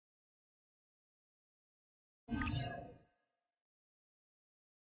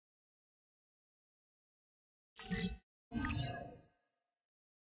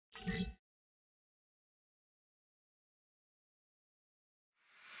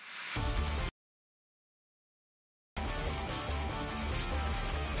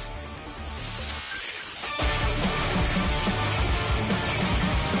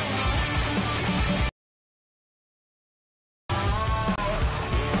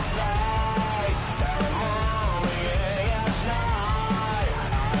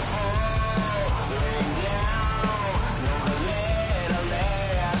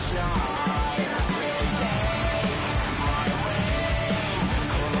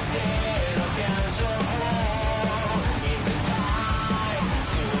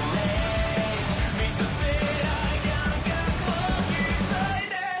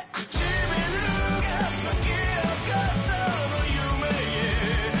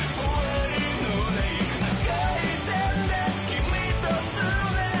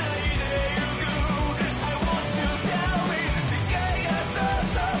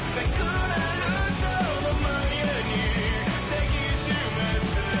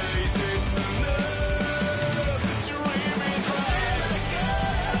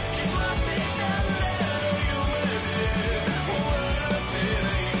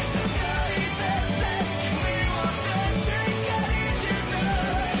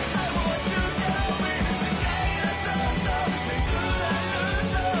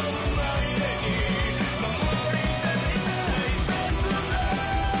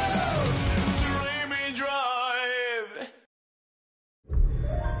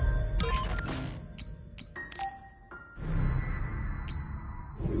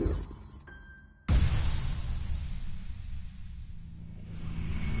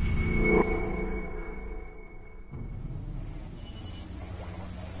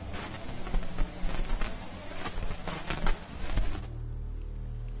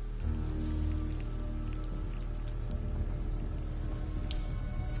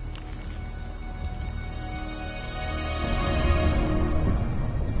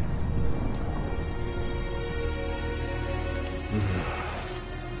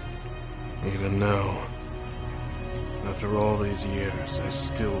Even now, after all these years, I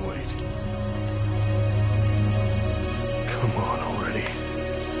still wait. Come on already.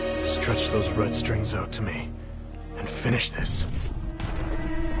 Stretch those red strings out to me, and finish this.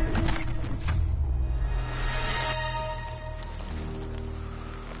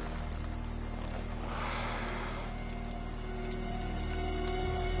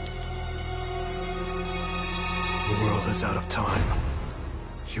 The world is out of time.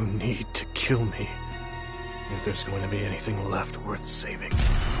 You need to kill me, if there's going to be anything left worth saving.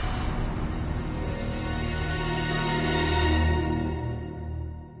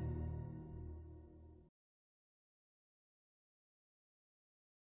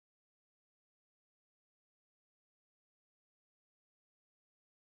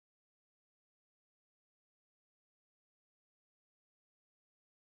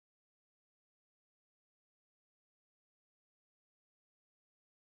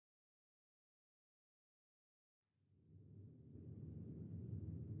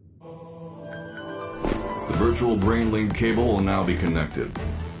 The virtual brain link cable will now be connected.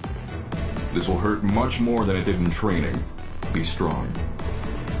 This will hurt much more than it did in training. Be strong.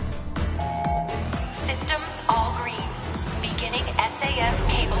 Systems all green. Beginning SAS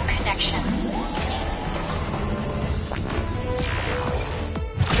cable connection.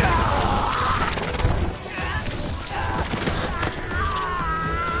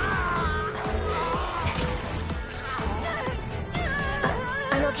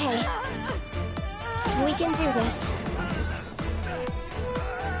 I'm okay. We can do this.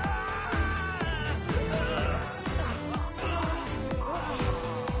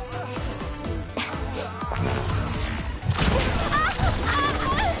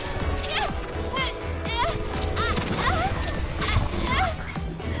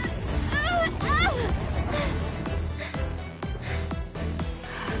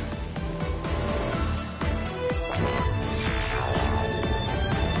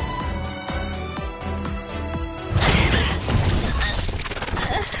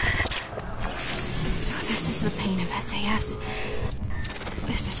 The pain of SAS.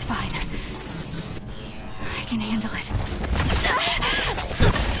 This is fine. I can handle it.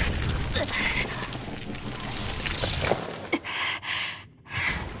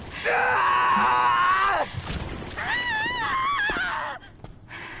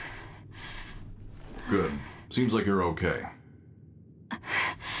 Good. Seems like you're okay.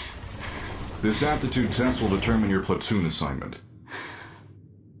 This aptitude test will determine your platoon assignment.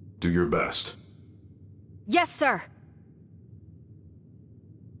 Do your best. Yes, sir!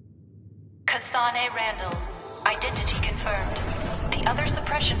 Kasane Randall, Identity confirmed. The other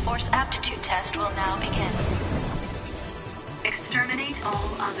suppression force aptitude test will now begin. Exterminate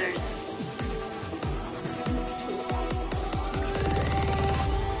all others.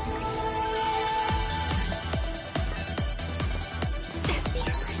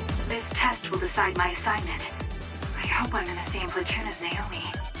 This test will decide my assignment. I hope I'm in the same platoon as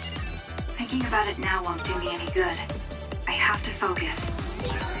Naomi. Thinking about it now won't do me any good. I have to focus.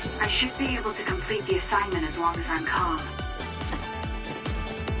 I should be able to complete the assignment as long as I'm calm.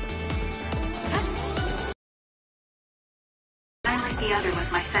 I like the other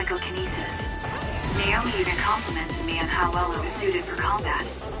with my psychokinesis. Naomi even complimented me on how well I was suited for combat.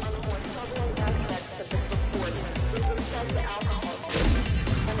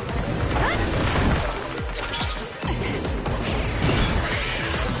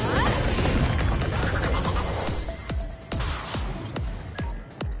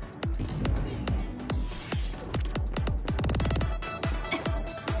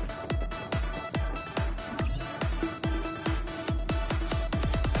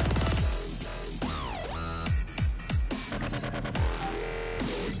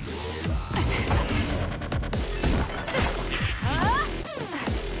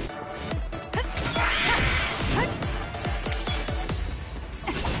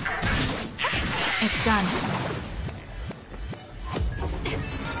 It's done.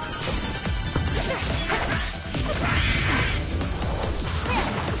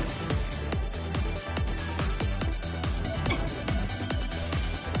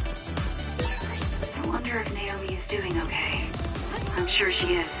 I wonder if Naomi is doing okay. I'm sure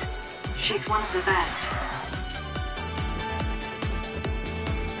she is. She's one of the best.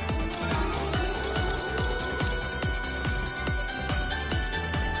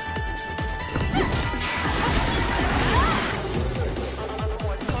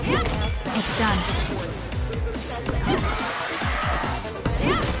 It's done.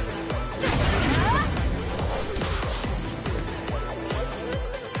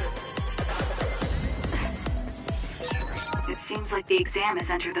 It seems like the exam has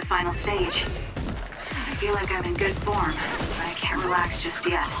entered the final stage. I feel like I'm in good form, but I can't relax just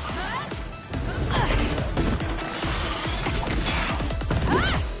yet.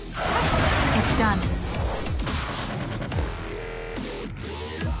 It's done.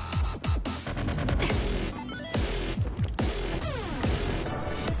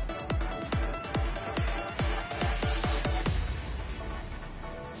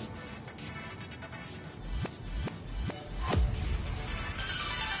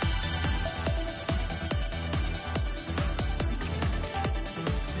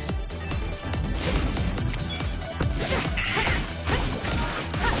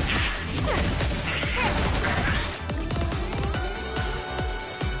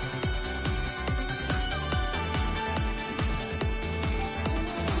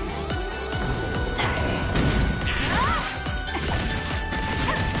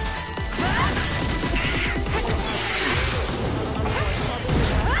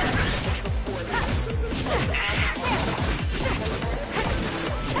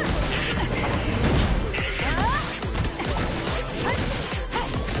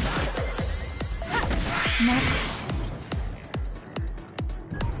 Next.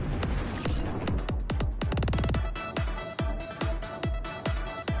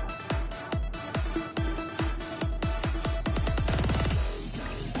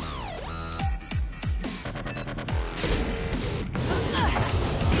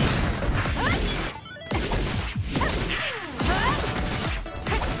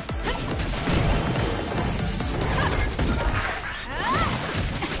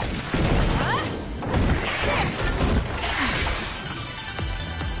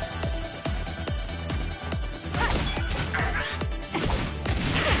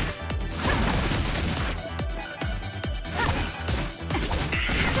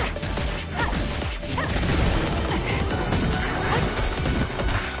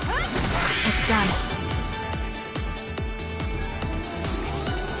 It's done.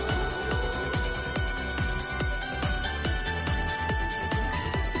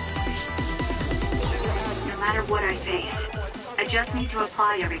 No matter what I face, I just need to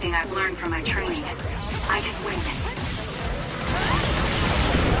apply everything I've learned from my training. I can win.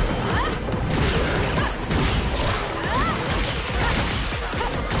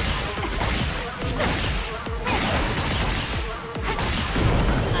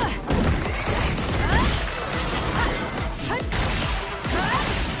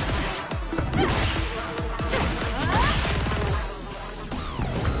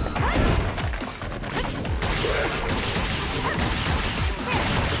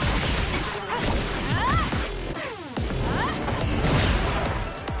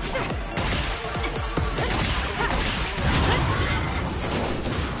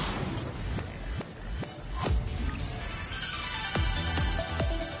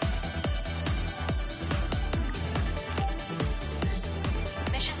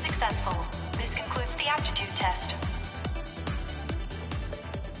 successful. This concludes the aptitude test.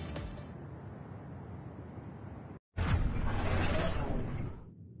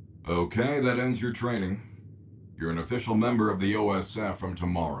 Okay, that ends your training. You're an official member of the OSF from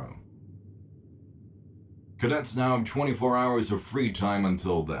tomorrow. Cadets now have 24 hours of free time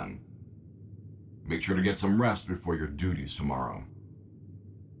until then. Make sure to get some rest before your duties tomorrow.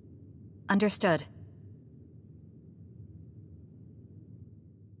 Understood.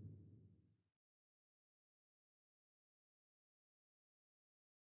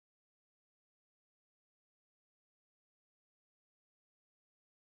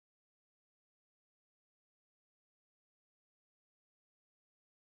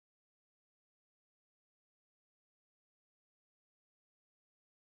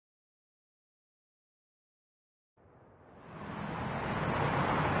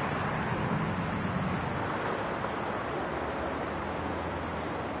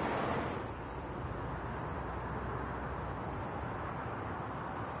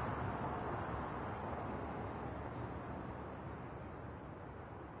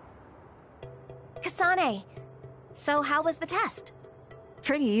 Kasane, so how was the test?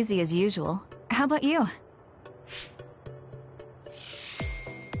 Pretty easy as usual. How about you?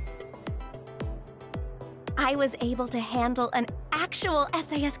 I was able to handle an actual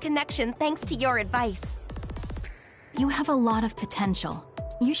SAS connection thanks to your advice. You have a lot of potential.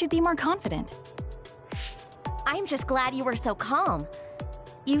 You should be more confident. I'm just glad you were so calm.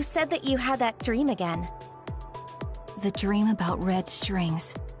 You said that you had that dream again. The dream about red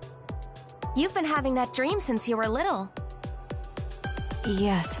strings. You've been having that dream since you were little.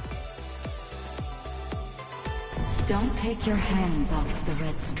 Yes. Don't take your hands off the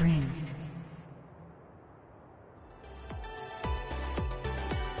red strings.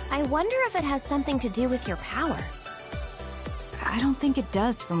 I wonder if it has something to do with your power. I don't think it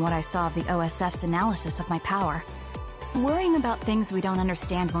does from what I saw of the OSF's analysis of my power. Worrying about things we don't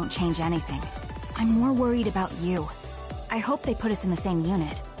understand won't change anything. I'm more worried about you. I hope they put us in the same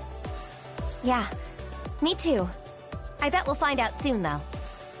unit. Yeah, me too. I bet we'll find out soon, though.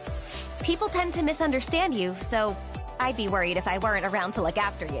 People tend to misunderstand you, so I'd be worried if I weren't around to look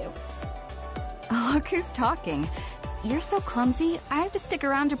after you. Look who's talking. You're so clumsy, I have to stick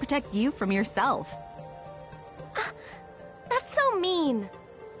around to protect you from yourself. That's so mean.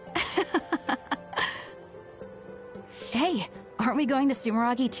 Hey, aren't we going to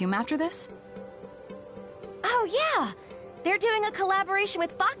Sumeragi Tomb after this? Oh yeah! They're doing a collaboration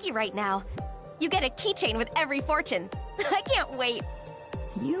with Baki right now. You get a keychain with every fortune. I can't wait.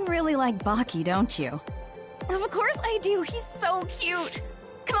 You really like Baki, don't you? Of course I do. He's so cute.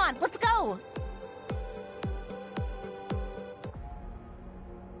 Come on, let's go.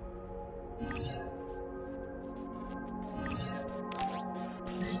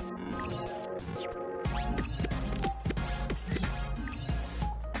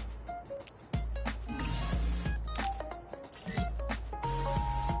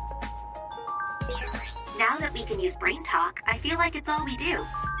 Now that we can use Brain Talk, I feel like it's all we do.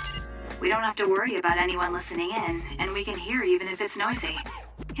 We don't have to worry about anyone listening in, and we can hear even if it's noisy.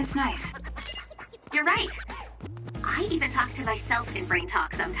 It's nice. You're right. I even talk to myself in Brain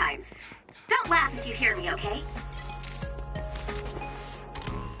Talk sometimes. Don't laugh if you hear me, okay?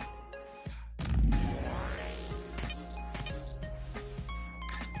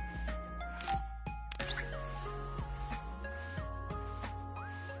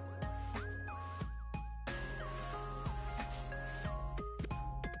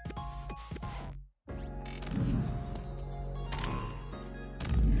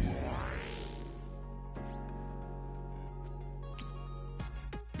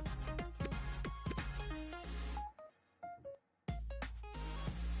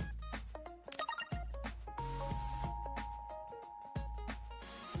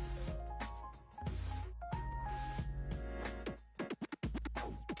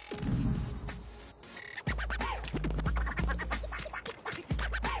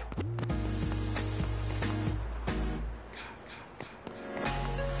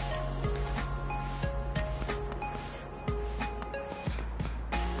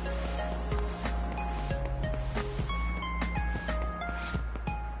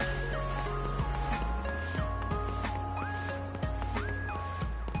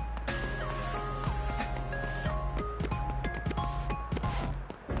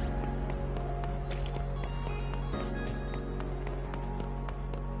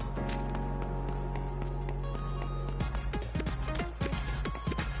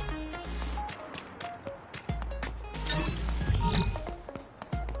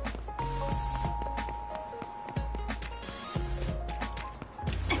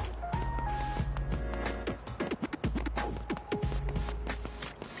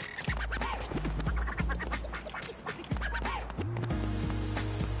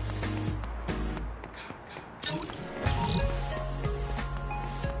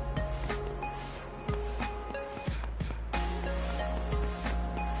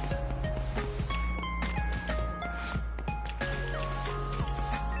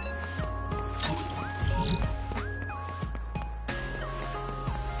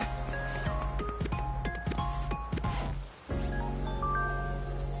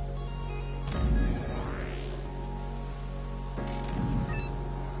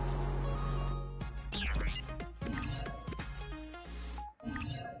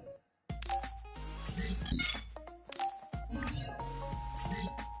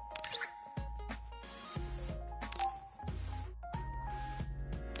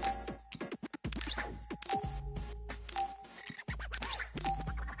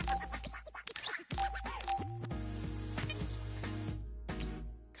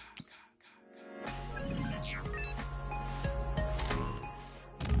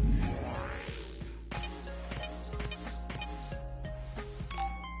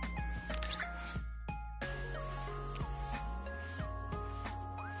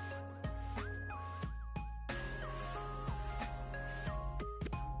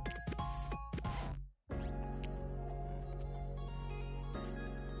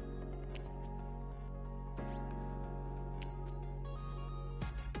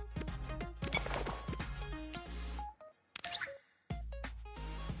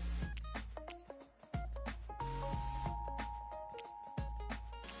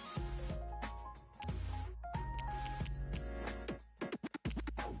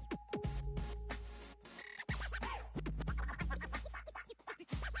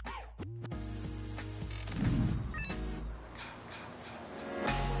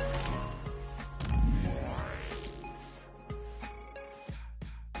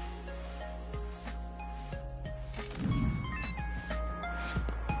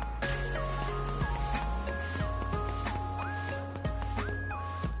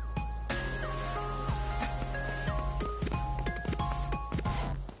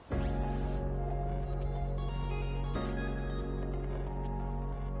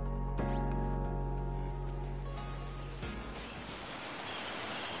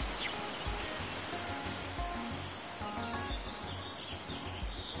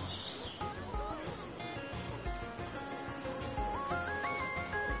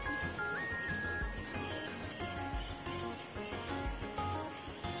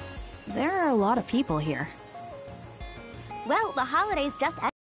 There are a lot of people here. Well, the holidays just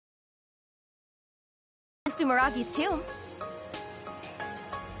ended. Sumeragi's too.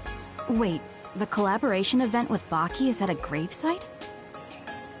 Wait, the collaboration event with Baki is at a gravesite?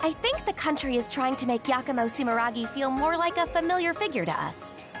 I think the country is trying to make Yakumo Sumeragi feel more like a familiar figure to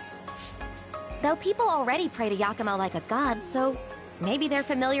us. Though people already pray to Yakumo like a god, so maybe they're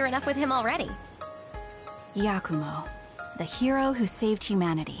familiar enough with him already. Yakumo, the hero who saved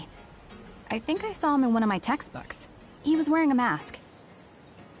humanity. I think I saw him in one of my textbooks. He was wearing a mask.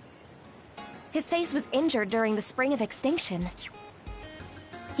 His face was injured during the Spring of Extinction.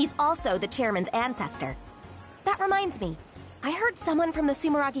 He's also the chairman's ancestor. That reminds me, I heard someone from the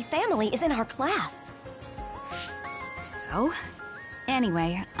Sumeragi family is in our class. So?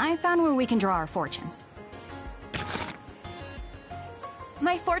 Anyway, I found where we can draw our fortune.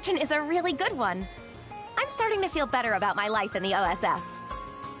 My fortune is a really good one. I'm starting to feel better about my life in the OSF.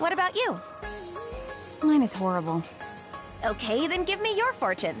 What about you? Mine is horrible. Okay, then give me your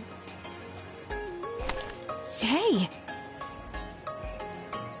fortune. Hey!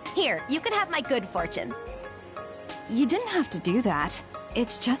 Here, you can have my good fortune. You didn't have to do that.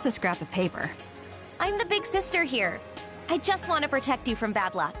 It's just a scrap of paper. I'm the big sister here. I just want to protect you from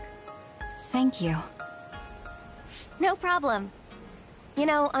bad luck. Thank you. No problem. You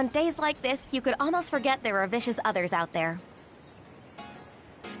know, on days like this, you could almost forget there are vicious others out there.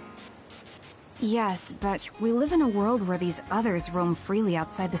 Yes, but we live in a world where these others roam freely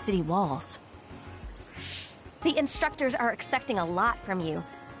outside the city walls. The instructors are expecting a lot from you.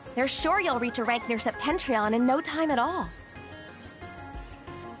 They're sure you'll reach a rank near Septentrion in no time at all.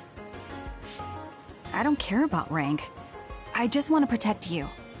 I don't care about rank. I just want to protect you.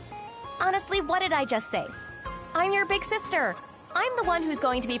 Honestly, what did I just say? I'm your big sister. I'm the one who's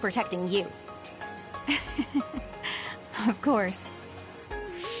going to be protecting you. Of course.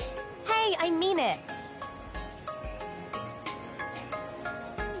 Hey, I mean it.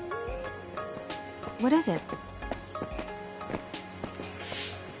 What is it?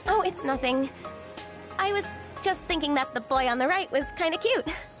 Oh, it's nothing. I was just thinking that the boy on the right was kind of cute.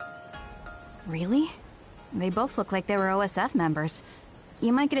 Really? They both look like they were OSF members.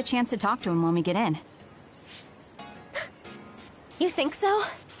 You might get a chance to talk to him when we get in. You think so?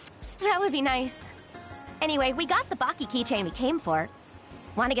 That would be nice. Anyway, we got the Baki keychain we came for.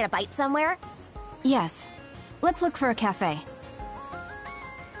 Want to get a bite somewhere? Yes. Let's look for a cafe.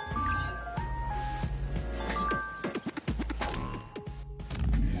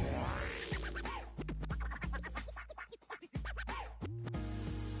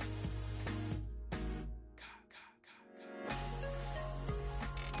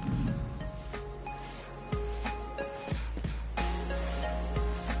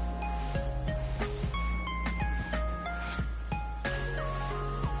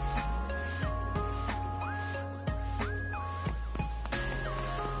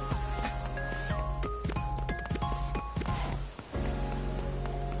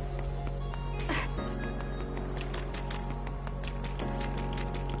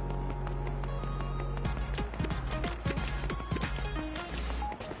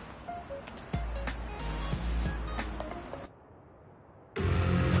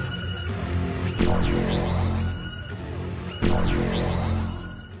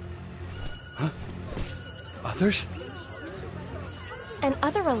 Others? An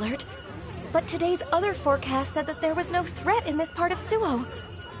other alert? But today's other forecast said that there was no threat in this part of Suo.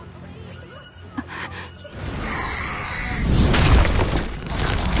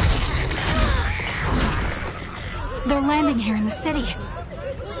 They're landing here in the city.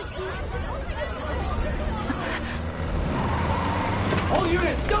 All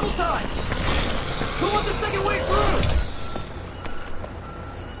units, double time! Who wants the second wave through?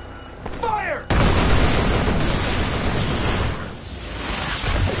 Fire!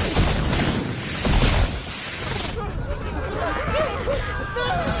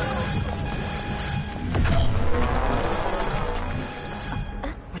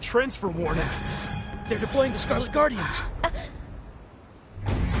 A transfer warning. They're deploying the Scarlet Guardians.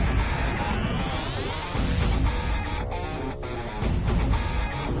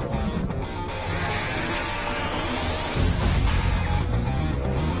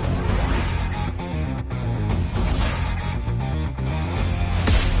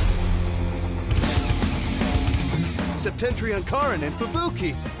 Septentrion Karin and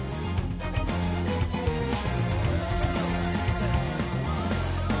Fubuki.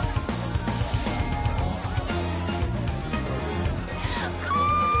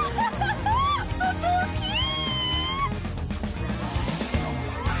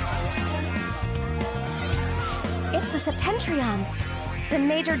 It's the Septentrions. The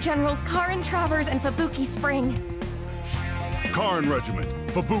Major Generals Karin Travers and Fubuki Spring. Karin Regiment,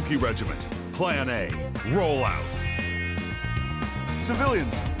 Fubuki Regiment, Plan A, roll out.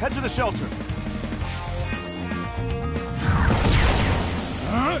 Civilians, head to the shelter.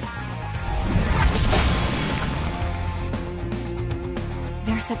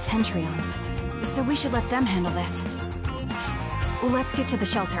 They're Septentrions, so we should let them handle this. Let's get to the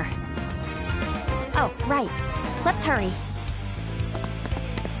shelter. Oh, right. Let's hurry.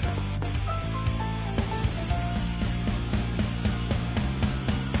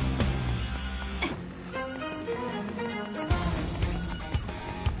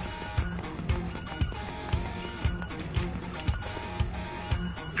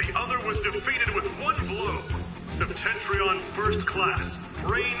 The other was defeated with one blow. Septentrion First Class,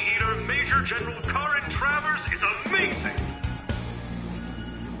 Brain Eater Major General Karin Travers is amazing!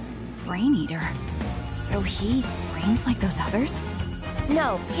 Brain Eater? So he eats brains like those others?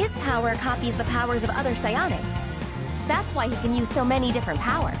 No, his power copies the powers of other psionics. That's why he can use so many different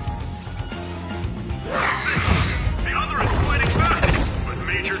powers. The other is fighting back, but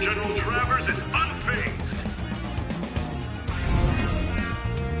Major General Travers is unfazed.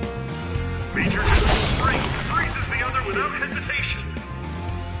 Major General Spring freezes the other without hesitation.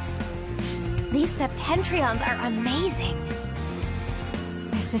 These Septentrions are amazing.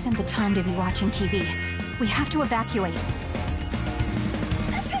 This isn't the time to be watching TV. We have to evacuate.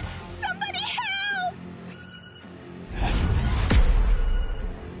 Somebody help!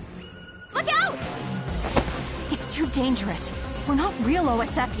 Look out! It's too dangerous. We're not real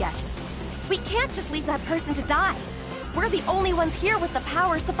OSF yet. We can't just leave that person to die. We're the only ones here with the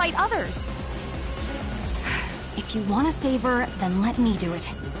powers to fight others. If you want to save her, then let me do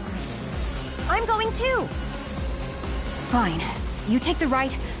it. I'm going too. Fine. You take the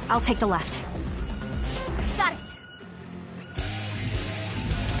right, I'll take the left. Got it.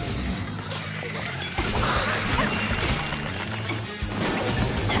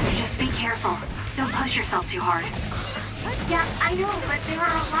 Just be careful. Don't push yourself too hard. Yeah, I know, but there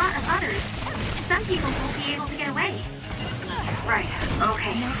are a lot of others. Some people won't be able to get away. Right,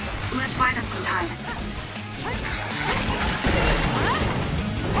 okay. Let's buy them some time.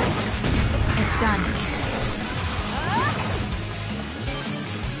 It's done.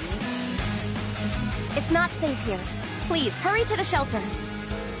 It's not safe here. Please, hurry to the shelter.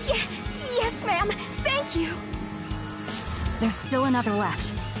 Yes, ma'am. Thank you. There's still another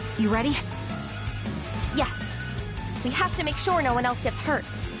left. You ready? Yes. We have to make sure no one else gets hurt.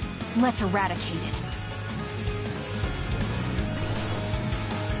 Let's eradicate it.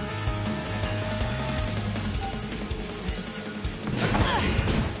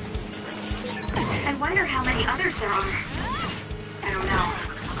 I wonder how many others there are. I don't know.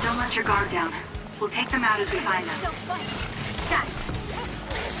 Don't let your guard down. We'll take them out as we find them. Got it.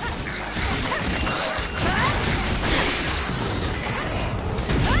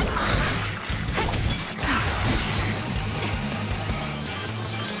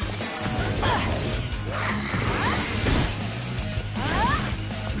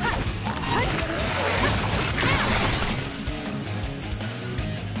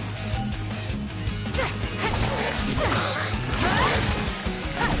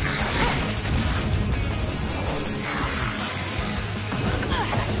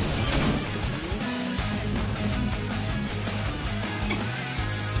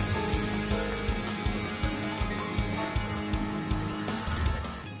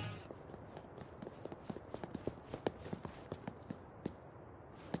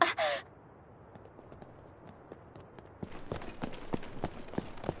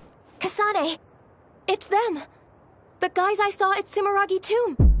 Kasane! It's them! The guys I saw at Sumeragi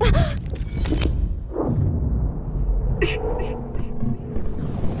Tomb!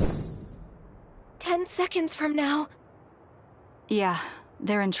 10 seconds from now. Yeah,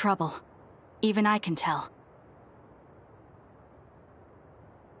 they're in trouble. Even I can tell.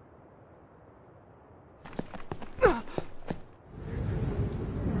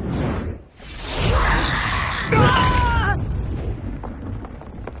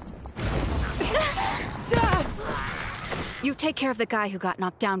 You take care of the guy who got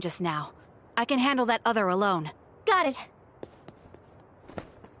knocked down just now. I can handle that other alone. Got it.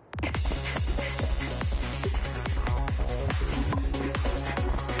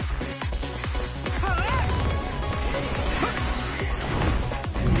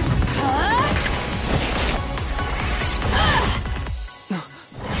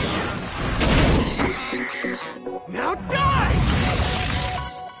 Now die!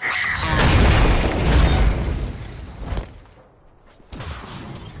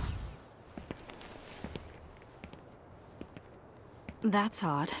 That's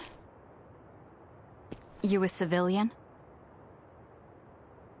odd. You a civilian?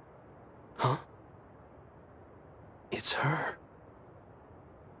 Huh? It's her.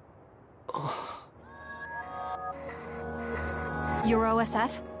 Oh. You're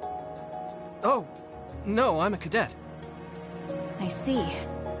OSF? Oh, no, I'm a cadet. I see.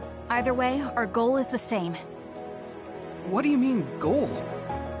 Either way, our goal is the same. What do you mean, goal?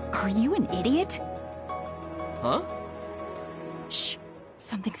 Are you an idiot? Huh? Shh.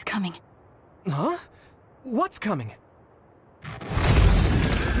 Something's coming. Huh? What's coming?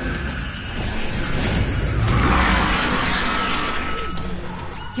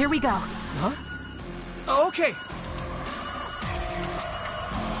 Here we go. Huh? Okay.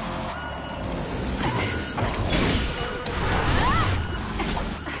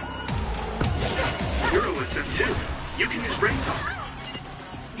 You're OSF too. You can use brain talk.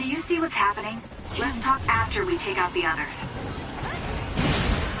 Do you see what's happening? Let's talk after we take out the others.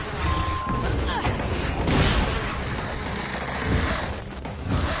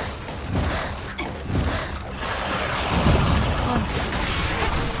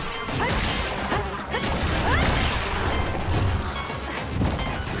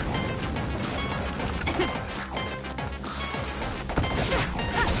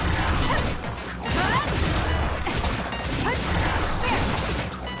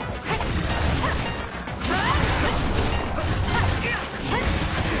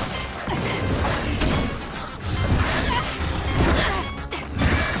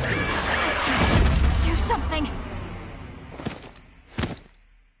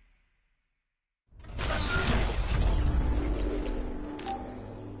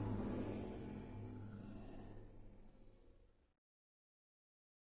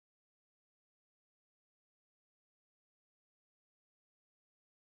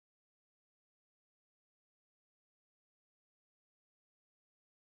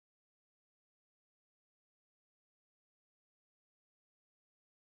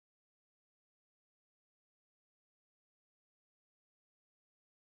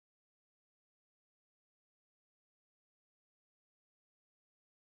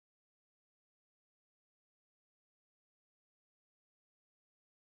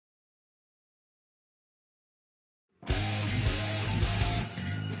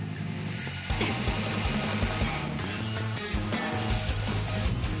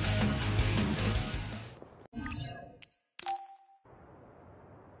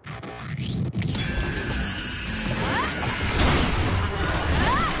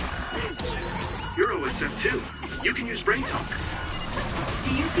 You're OSF too. You can use brain talk.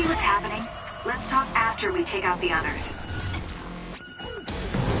 Do you see what's happening? Let's talk after we take out the others.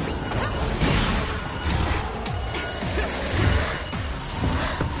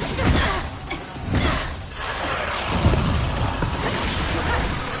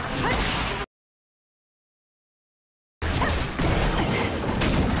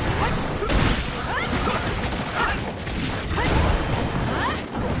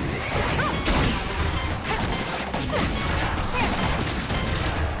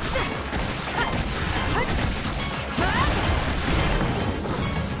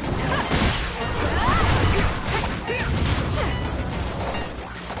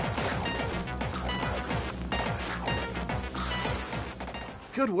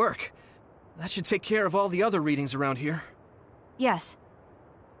 Good work. That should take care of all the other readings around here. Yes.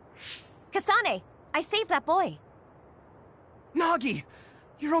 Kasane, I saved that boy. Nagi!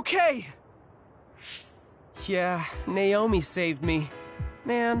 You're okay! Yeah, Naomi saved me.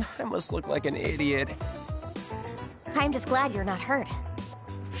 Man, I must look like an idiot. I'm just glad you're not hurt.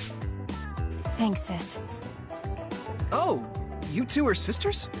 Thanks, sis. Oh, you two are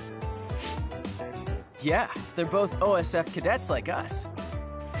sisters? Yeah, they're both OSF cadets like us.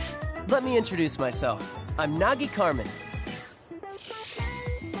 Let me introduce myself. I'm Nagi Carmen.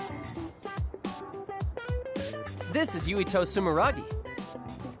 This is Yuito Sumeragi.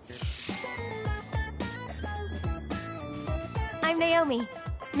 I'm Naomi.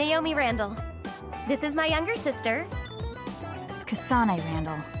 Naomi Randall. This is my younger sister. Kasane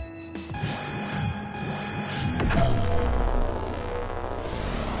Randall.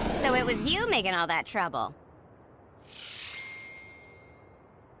 So it was you making all that trouble.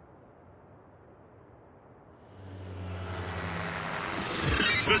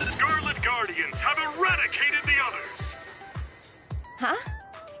 The Scarlet Guardians have eradicated the others! Huh?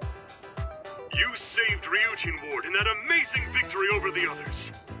 You saved Ryujin Ward in that amazing victory over the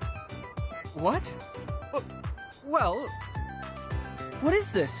others. What? Well... What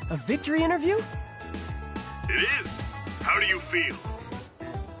is this? A victory interview? It is. How do you feel?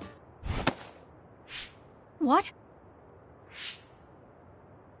 What?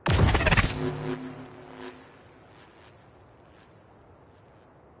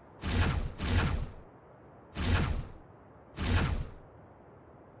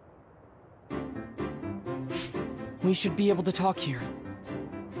 We should be able to talk here.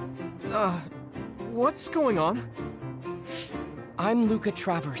 What's going on? I'm Luca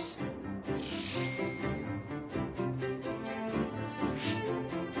Travers.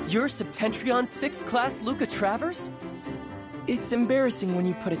 You're Septentrion 6th Class Luca Travers? It's embarrassing when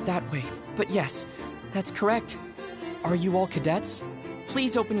you put it that way, but yes, that's correct. Are you all cadets?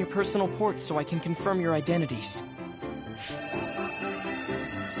 Please open your personal ports so I can confirm your identities.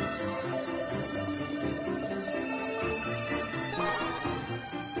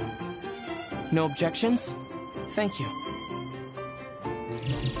 No objections? Thank you.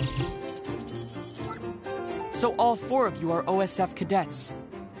 So all 4 of you are OSF cadets.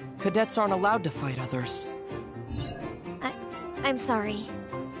 Cadets aren't allowed to fight others. I'm sorry.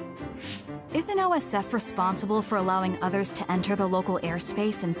 Isn't OSF responsible for allowing others to enter the local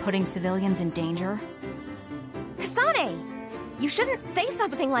airspace and putting civilians in danger? Kasane! You shouldn't say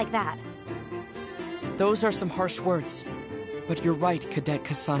something like that. Those are some harsh words. But you're right, Cadet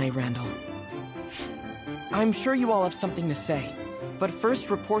Kasane Randall. I'm sure you all have something to say, but first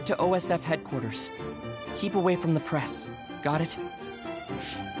report to OSF headquarters. Keep away from the press. Got it?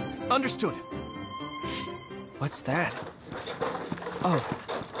 Understood. What's that? Oh,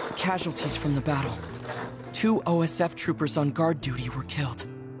 casualties from the battle. 2 OSF troopers on guard duty were killed.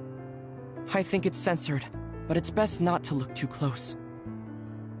 I think it's censored, but it's best not to look too close.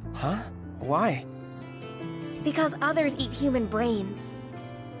 Huh? Why? Because others eat human brains.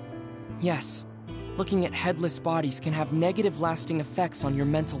 Yes. Looking at headless bodies can have negative lasting effects on your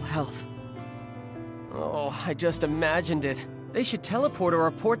mental health. Oh, I just imagined it. They should teleport or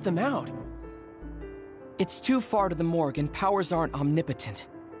report them out. It's too far to the morgue and powers aren't omnipotent.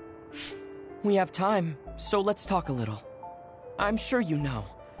 We have time, so let's talk a little. I'm sure you know,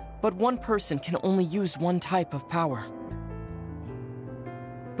 but one person can only use one type of power.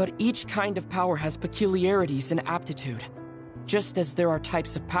 But each kind of power has peculiarities and aptitude. Just as there are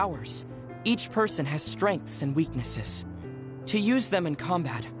types of powers, each person has strengths and weaknesses. To use them in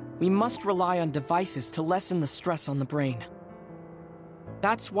combat, we must rely on devices to lessen the stress on the brain.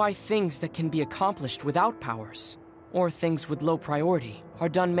 That's why things that can be accomplished without powers, or things with low priority, are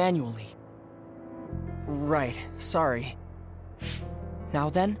done manually. Right, sorry. Now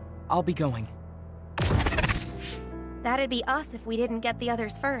then, I'll be going. That'd be us if we didn't get the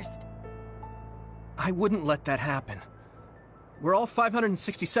others first. I wouldn't let that happen. We're all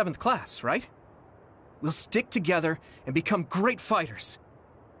 567th class, right? We'll stick together and become great fighters.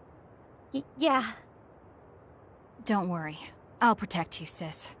 Yeah. Don't worry. I'll protect you,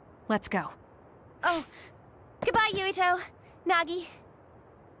 sis. Let's go. Oh, goodbye, Yuito. Nagi.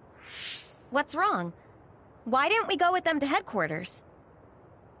 What's wrong? Why didn't we go with them to headquarters?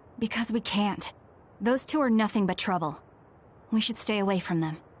 Because we can't. Those 2 are nothing but trouble. We should stay away from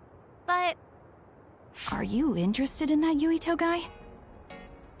them. But... Are you interested in that Yuito guy?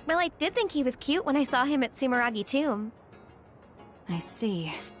 Well, I did think he was cute when I saw him at Sumeragi Tomb. I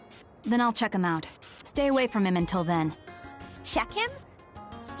see. Then I'll check him out. Stay away from him until then. Check him?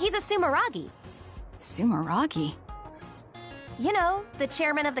 He's a Sumeragi. Sumeragi? You know, the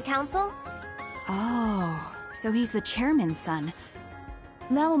chairman of the council? Oh, so he's the chairman's son.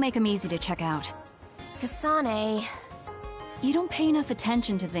 That will make him easy to check out. Kasane... You don't pay enough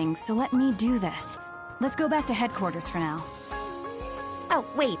attention to things, so let me do this. Let's go back to headquarters for now. Oh,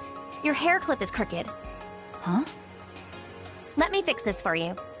 wait. Your hair clip is crooked. Huh? Let me fix this for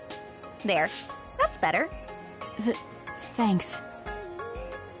you. There. That's better. Thanks.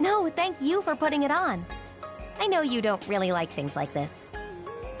 No, thank you for putting it on. I know you don't really like things like this.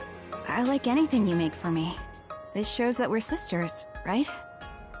 I like anything you make for me. This shows that we're sisters, right?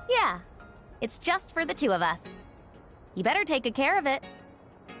 Yeah. It's just for the 2 of us. You better take good care of it.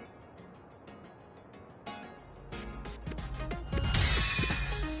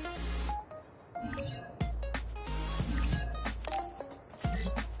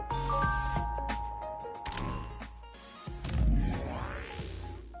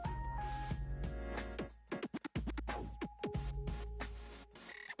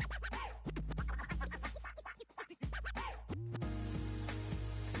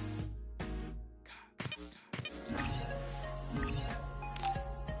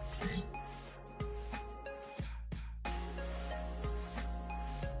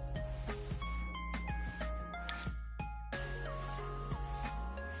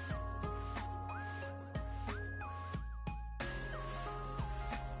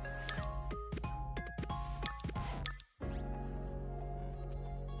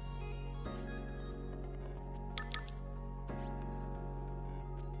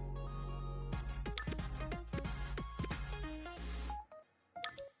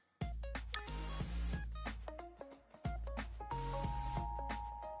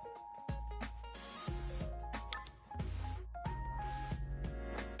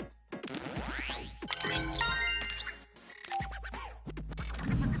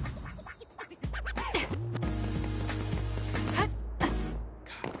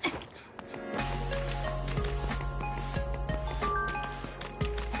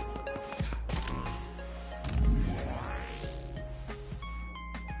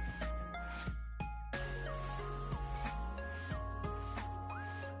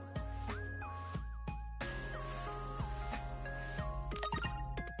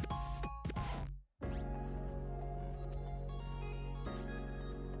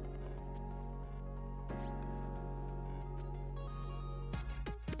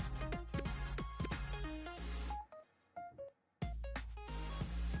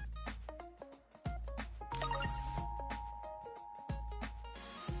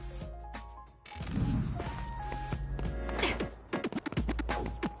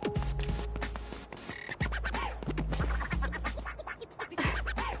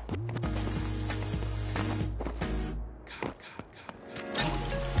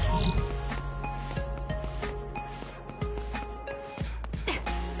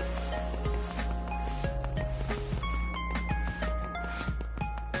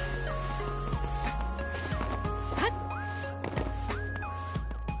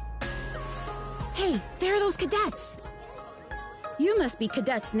 There are those cadets! You must be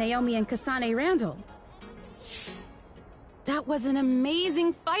cadets Naomi and Kasane Randall. That was an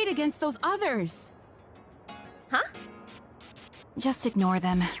amazing fight against those others! Huh? Just ignore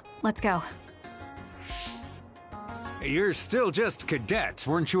them. Let's go. You're still just cadets,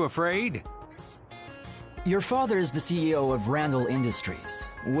 weren't you afraid? Your father is the CEO of Randall Industries.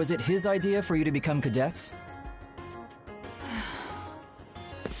 Was it his idea for you to become cadets?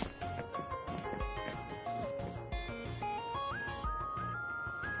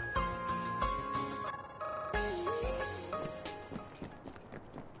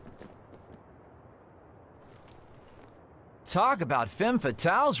 Talk about femme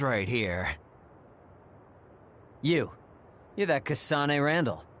fatales right here. You're that Kasane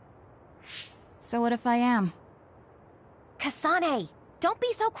Randall. So what if I am? Kasane, don't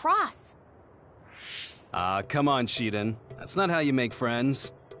be so cross. Come on, Shiden. That's not how you make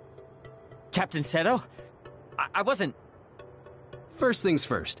friends. Captain Seto? I wasn't... First things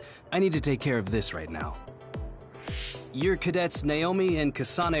first, I need to take care of this right now. You're cadets Naomi and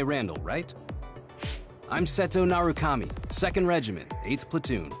Kasane Randall, right? I'm Seto Narukami, 2nd Regiment, 8th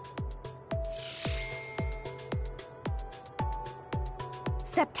Platoon.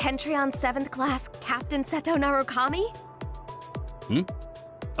 Septentrion 7th Class Captain Seto Narukami?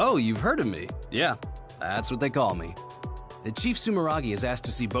 Oh, you've heard of me. Yeah, that's what they call me. The Chief Sumeragi has asked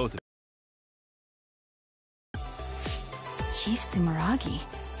to see both of you. Chief Sumeragi?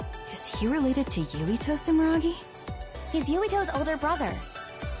 Is he related to Yuito Sumeragi? He's Yuito's older brother.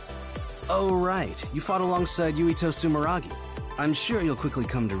 Oh, right. You fought alongside Yuito Sumeragi. I'm sure you'll quickly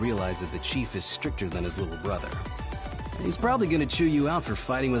come to realize that the Chief is stricter than his little brother. He's probably gonna chew you out for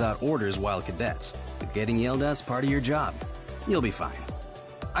fighting without orders while cadets, but getting yelled at's part of your job. You'll be fine.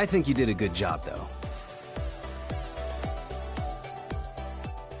 I think you did a good job, though.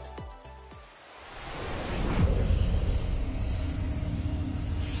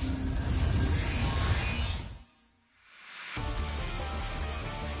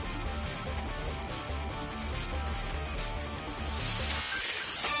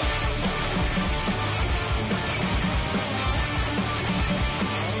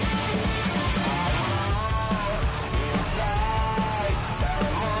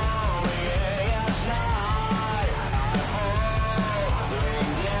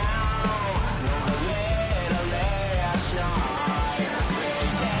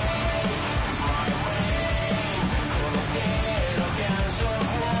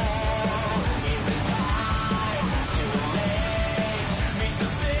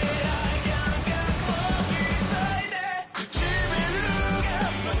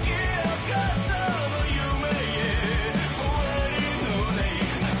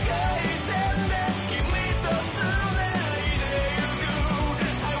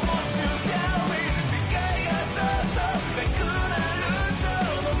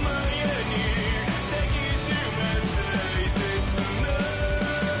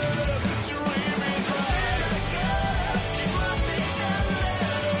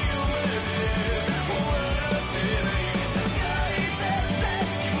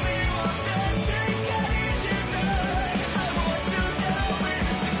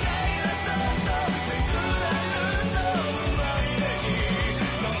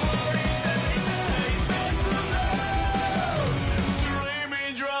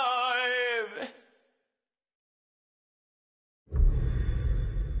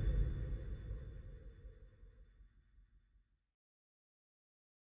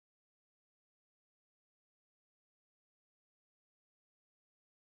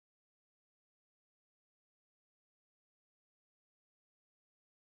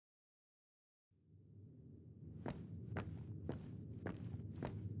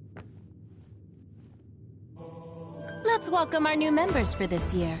 Let's welcome our new members for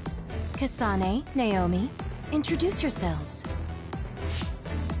this year. Kasane, Naomi, introduce yourselves.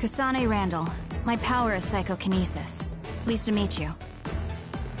 Kasane Randall. My power is psychokinesis. Pleased to meet you.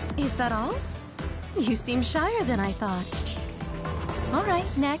 Is that all? You seem shyer than I thought. All right,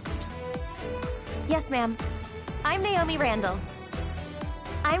 next. Yes, ma'am. I'm Naomi Randall.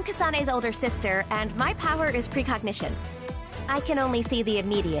 I'm Kasane's older sister, and my power is precognition. I can only see the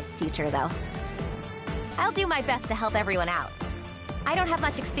immediate future, though. I'll do my best to help everyone out. I don't have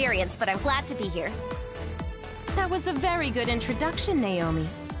much experience, but I'm glad to be here. That was a very good introduction, Naomi.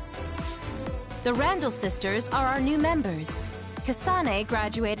 The Randall sisters are our new members. Kasane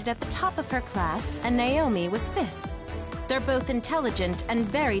graduated at the top of her class, and Naomi was 5th. They're both intelligent and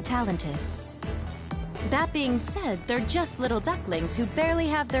very talented. That being said, they're just little ducklings who barely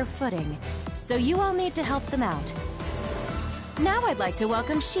have their footing, so you all need to help them out. Now I'd like to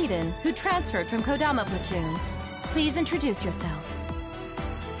welcome Shiden, who transferred from Kodama Platoon. Please introduce yourself.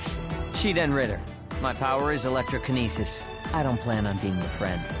 Shiden Ritter. My power is electrokinesis. I don't plan on being your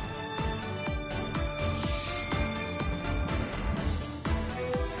friend.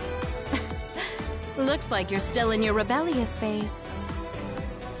 Looks like you're still in your rebellious phase.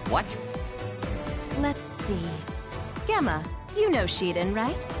 What? Let's see. Gamma, you know Shiden,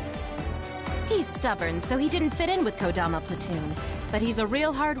 right? He's stubborn, so he didn't fit in with Kodama Platoon, but he's a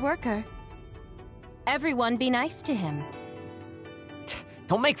real hard worker. Everyone be nice to him.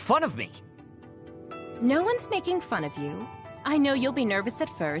 Don't make fun of me! No one's making fun of you. I know you'll be nervous at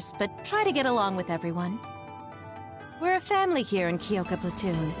first, but try to get along with everyone. We're a family here in Kyoka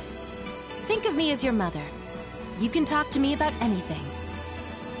Platoon. Think of me as your mother. You can talk to me about anything.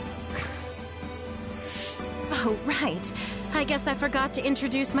 Oh, right. I guess I forgot to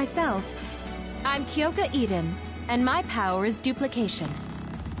introduce myself. I'm Kyoka Eden, and my power is duplication.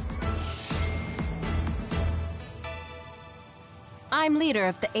 I'm leader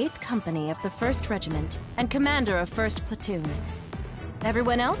of the 8th Company of the 1st Regiment, and commander of 1st Platoon.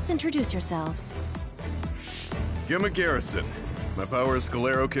 Everyone else, introduce yourselves. Gamma Garrison. My power is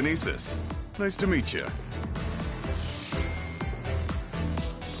sclerokinesis. Nice to meet you.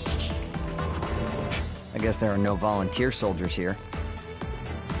 I guess there are no volunteer soldiers here.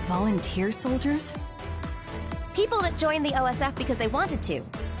 Volunteer soldiers? People that joined the OSF because they wanted to,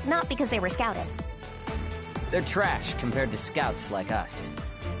 not because they were scouted. They're trash compared to scouts like us.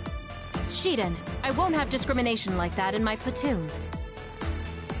 Shiden, I won't have discrimination like that in my platoon.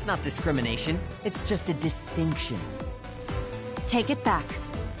 It's not discrimination, it's just a distinction. Take it back.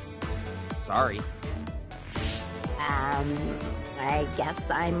 Sorry. I guess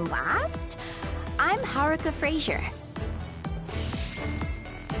I'm last? I'm Haruka Frazier.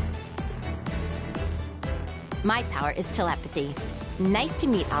 My power is telepathy. Nice to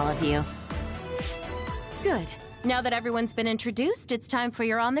meet all of you. Good. Now that everyone's been introduced, it's time for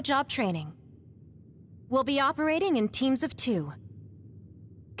your on-the-job training. We'll be operating in teams of 2.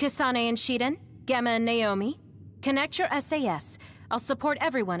 Kasane and Shiden, Gamma and Naomi, connect your SAS. I'll support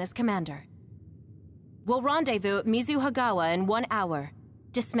everyone as commander. We'll rendezvous at Mizuhagawa in 1 hour.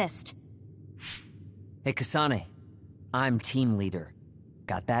 Dismissed. Hey, Kasane. I'm team leader.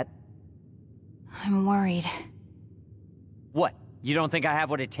 Got that? I'm worried. What? You don't think I have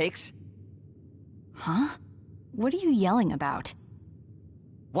what it takes? Huh? What are you yelling about?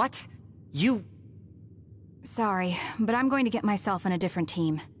 What? You... Sorry, but I'm going to get myself on a different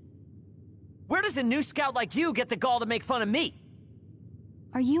team. Where does a new scout like you get the gall to make fun of me?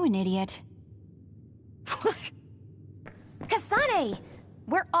 Are you an idiot? Kasane!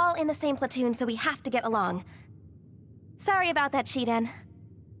 We're all in the same platoon, so we have to get along. Sorry about that, Shiden.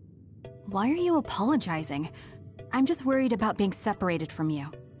 Why are you apologizing? I'm just worried about being separated from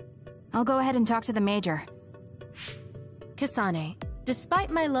you. I'll go ahead and talk to the Major. Kasane, despite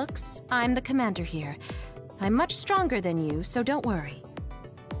my looks, I'm the commander here. I'm much stronger than you, so don't worry.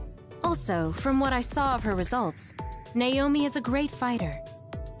 Also, from what I saw of her results, Naomi is a great fighter.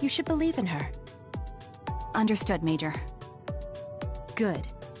 You should believe in her. Understood, Major. Good.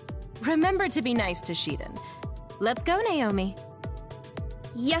 Remember to be nice to Shiden. Let's go, Naomi.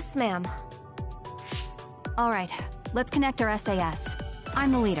 Yes, ma'am. All right, let's connect our SAS.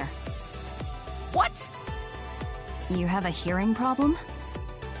 I'm the leader. What? You have a hearing problem?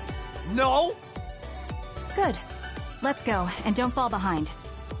 No! Good. Let's go, and don't fall behind.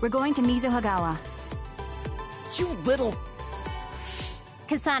 We're going to Mizuhagawa. You little...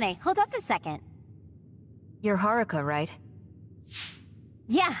 Kasane, hold up a second. You're Haruka, right?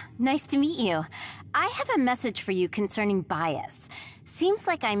 Yeah, nice to meet you. I have a message for you concerning bias. Seems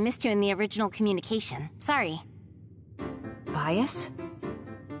like I missed you in the original communication. Sorry. Bias?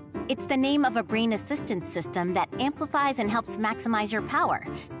 It's the name of a brain assistance system that amplifies and helps maximize your power.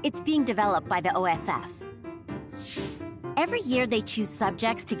 It's being developed by the OSF. Every year they choose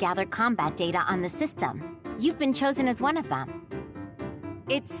subjects to gather combat data on the system. You've been chosen as one of them.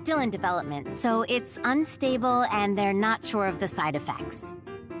 It's still in development, so it's unstable and they're not sure of the side effects.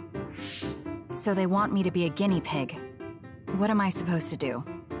 So they want me to be a guinea pig. What am I supposed to do?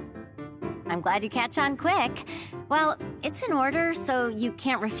 I'm glad you catch on quick. Well, it's in order, so you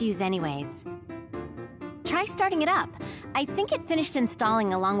can't refuse anyways. Try starting it up. I think it finished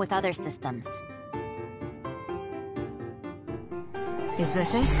installing along with other systems. Is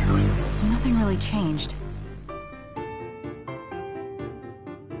this it? Nothing really changed.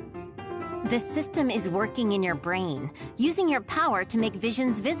 The system is working in your brain, using your power to make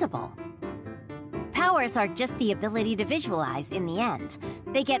visions visible. Powers are just the ability to visualize in the end.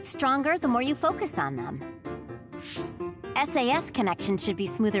 They get stronger the more you focus on them. SAS connection should be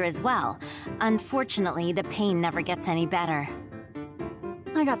smoother as well. Unfortunately, the pain never gets any better.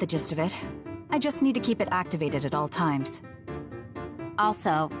 I got the gist of it. I just need to keep it activated at all times.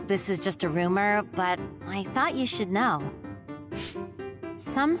 Also, this is just a rumor, but I thought you should know.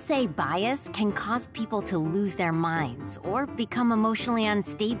 Some say bias can cause people to lose their minds or become emotionally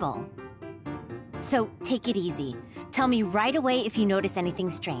unstable. So take it easy. Tell me right away if you notice anything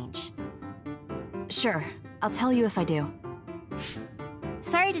strange. Sure, I'll tell you if I do.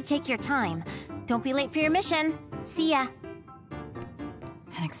 Sorry to take your time. Don't be late for your mission. See ya.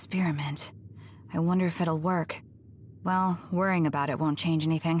 An experiment. I wonder if it'll work. Well, worrying about it won't change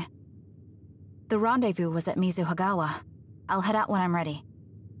anything. The rendezvous was at Mizuhagawa. I'll head out when I'm ready.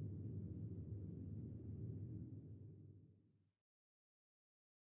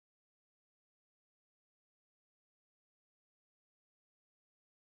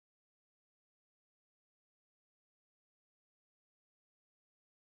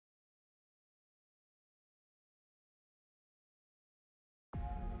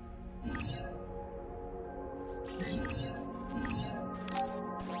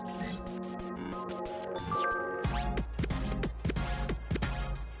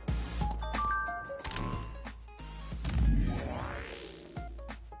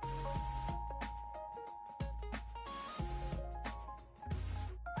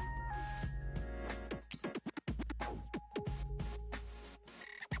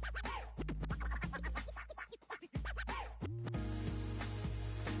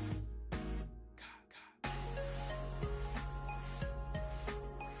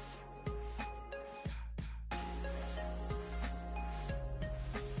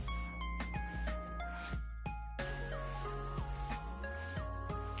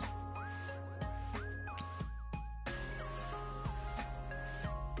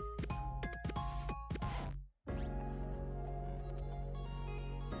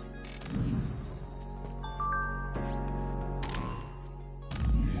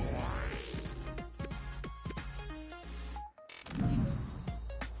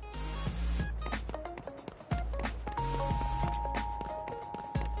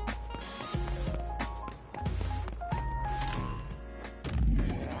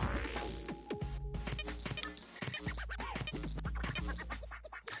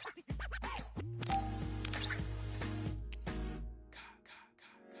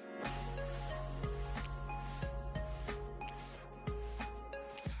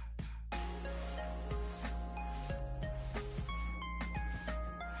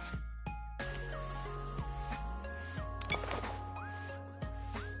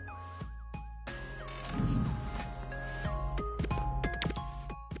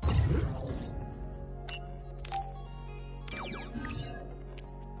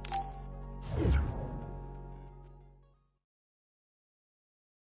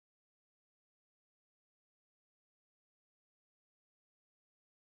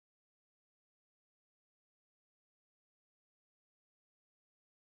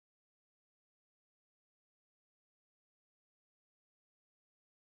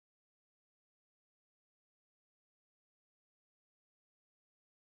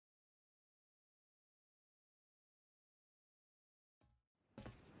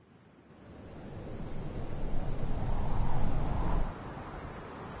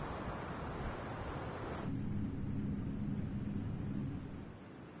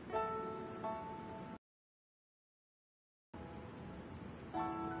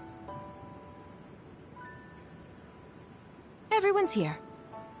 Everyone's here.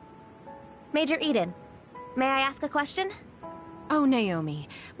 Major Eden, may I ask a question? Oh, Naomi.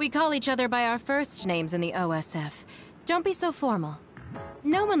 We call each other by our first names in the OSF. Don't be so formal.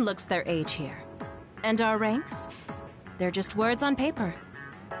 No one looks their age here. And our ranks? They're just words on paper.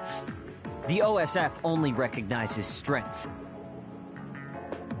 The OSF only recognizes strength.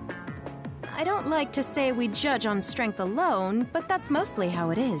 I don't like to say we judge on strength alone, but that's mostly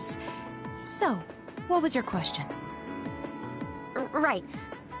how it is. So, what was your question? Right.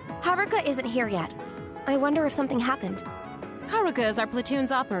 Haruka isn't here yet. I wonder if something happened. Haruka is our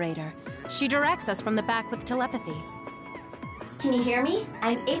platoon's operator. She directs us from the back with telepathy. Can you hear me?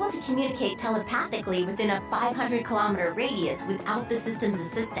 I'm able to communicate telepathically within a 500-kilometer radius without the system's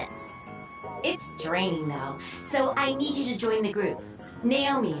assistance. It's draining, though, so I need you to join the group.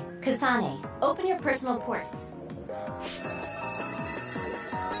 Naomi, Kasane, open your personal ports.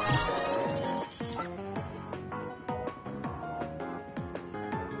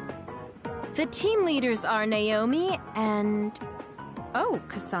 The team leaders are Naomi and... Oh,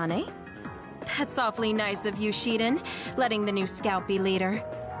 Kasane? That's awfully nice of you, Shiden, letting the new scout be leader.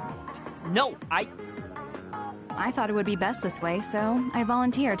 No, I I thought it would be best this way, so I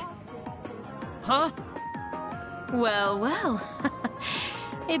volunteered. Huh? Well, well.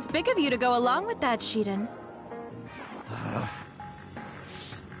 It's big of you to go along with that, Shiden.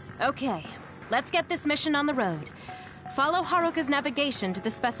 Okay, let's get this mission on the road. Follow Haruka's navigation to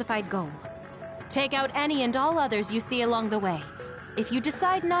the specified goal. Take out any and all others you see along the way. If you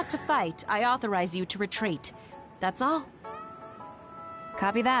decide not to fight, I authorize you to retreat. That's all.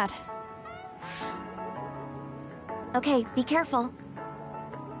 Copy that. Okay, be careful.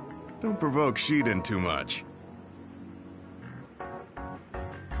 Don't provoke Shiden too much.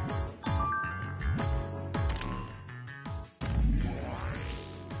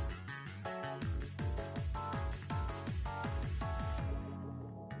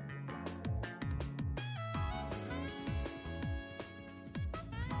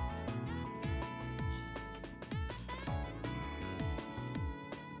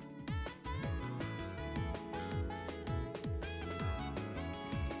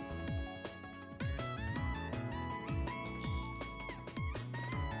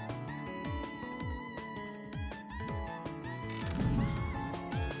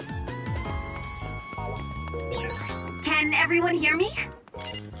 Can everyone hear me?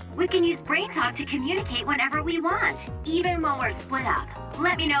 We can use Brain Talk to communicate whenever we want, even when we're split up.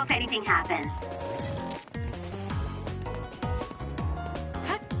 Let me know if anything happens.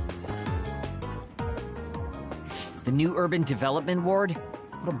 The new urban development ward?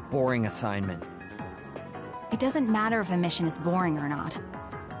 What a boring assignment. It doesn't matter if a mission is boring or not.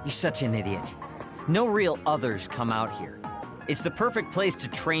 You're such an idiot. No real others come out here. It's the perfect place to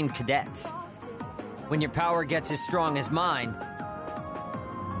train cadets. When your power gets as strong as mine...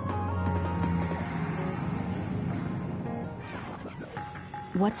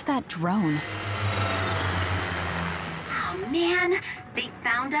 What's that drone? Oh man, they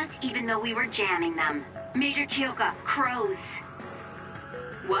found us even though we were jamming them. Major Kyoka, crows.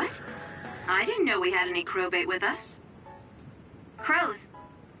 What? I didn't know we had any crow bait with us. Crows?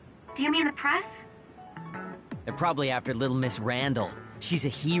 Do you mean the press? They're probably after Little Miss Randall. She's a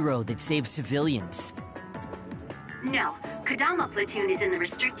hero that saves civilians. No, Kodama platoon is in the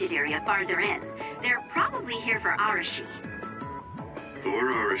restricted area farther in. They're probably here for Arashi.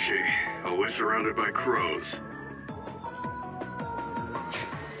 Poor Arashi, always surrounded by crows.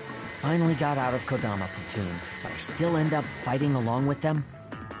 Finally got out of Kodama platoon, but I still end up fighting along with them?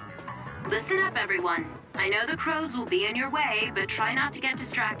 Listen up, everyone. I know the crows will be in your way, but try not to get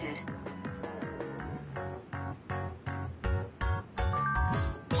distracted.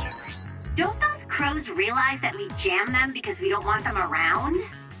 Don't those crows realize that we jam them because we don't want them around?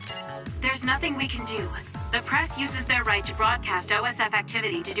 There's nothing we can do. The press uses their right to broadcast OSF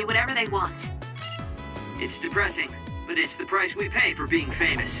activity to do whatever they want. It's depressing, but it's the price we pay for being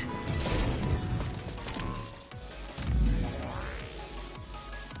famous.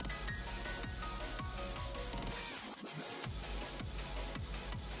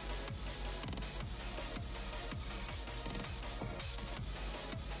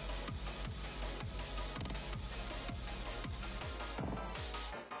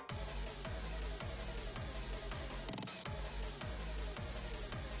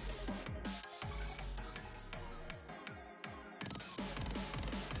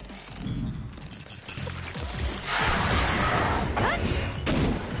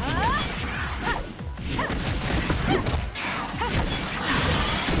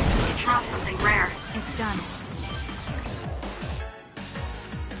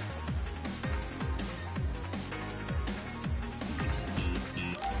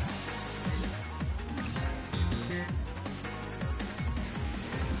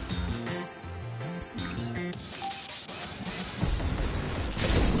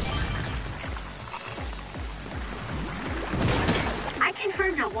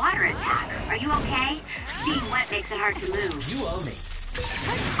 A water attack. Are you okay? Being wet makes it hard to move. You owe me.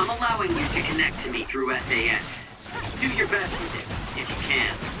 I'm allowing you to connect to me through SAS. Do your best with it, if you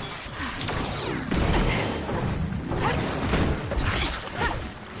can.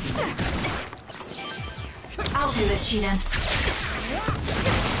 I'll do this, Shiden.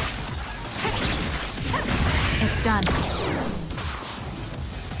 It's done.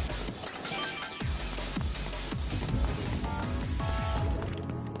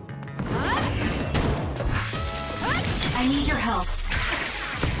 I need your help.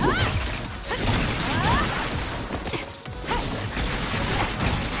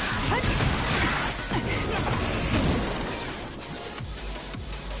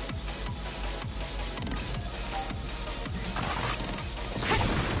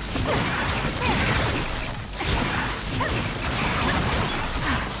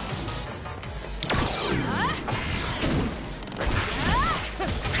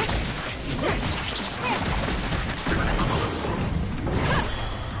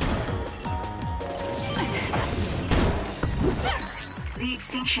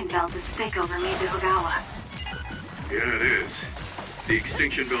 extinction belt is thick over Mizuhagawa. Yeah, it is. The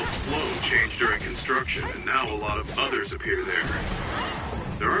extinction belt's flow changed during construction, and now a lot of others appear there.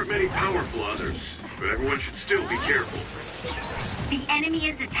 There aren't many powerful others, but everyone should still be careful. The enemy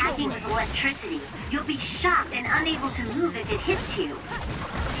is attacking with electricity. You'll be shocked and unable to move if it hits you.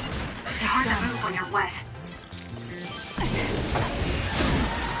 It's hard to move when you're wet.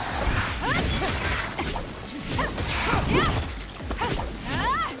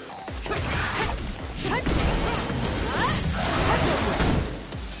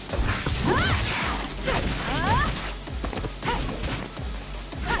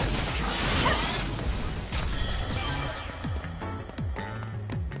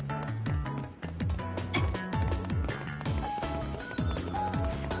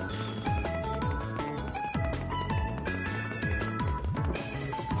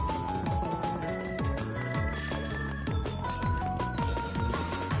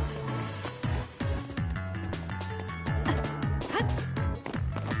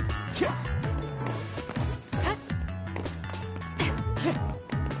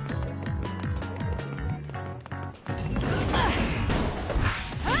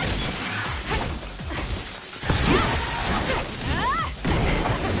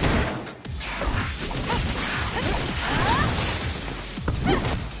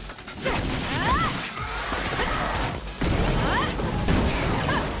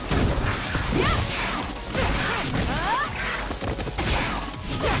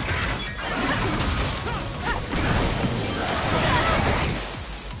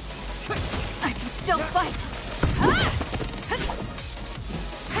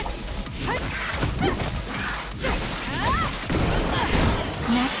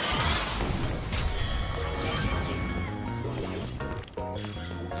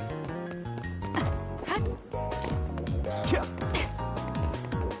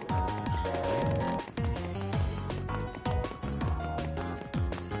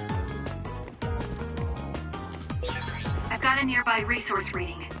 I've got a nearby resource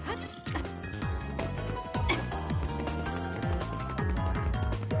reading.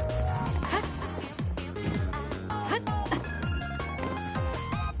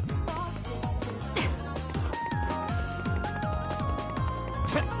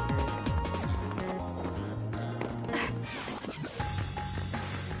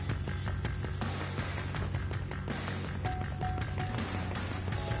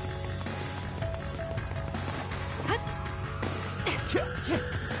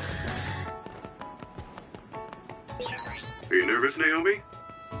 Are you nervous, Naomi?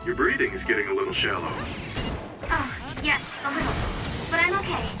 Your breathing is getting a little shallow. Oh, yes, a little. But I'm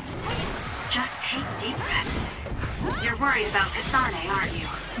okay. Just take deep breaths. You're worried about Kasane, aren't you?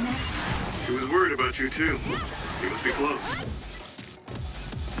 Next. She was worried about you, too. You must be close.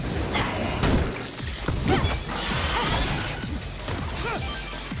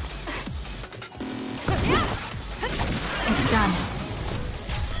 It's done.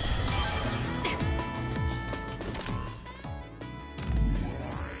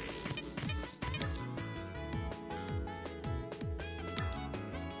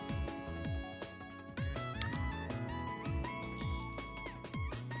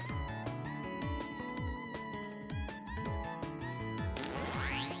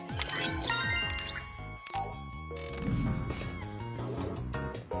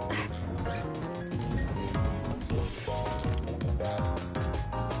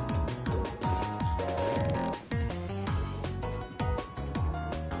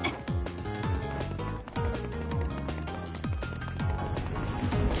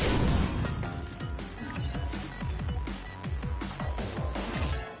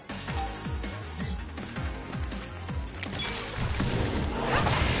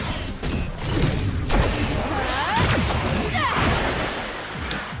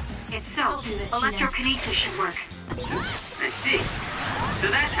 Electrokinesis should work. I see.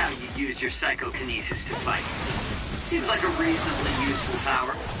 So that's how you use your psychokinesis to fight. Seems like a reasonably useful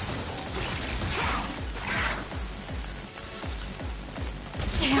power.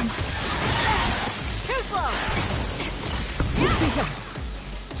 Damn. Too slow.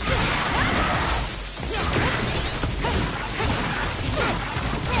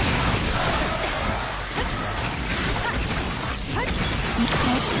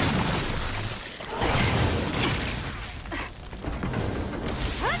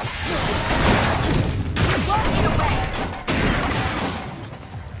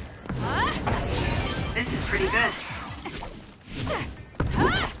 This is pretty good.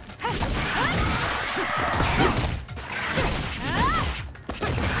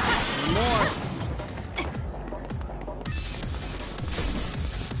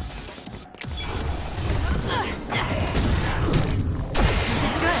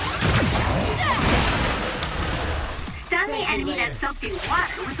 soaked in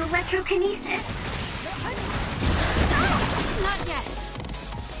water with electrokinesis. Not yet.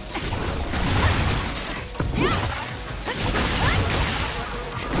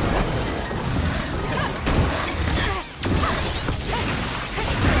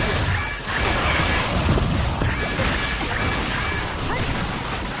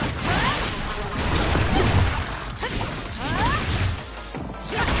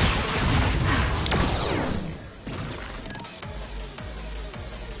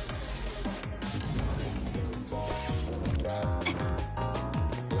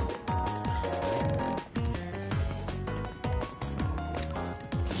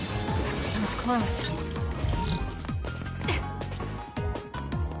 Close.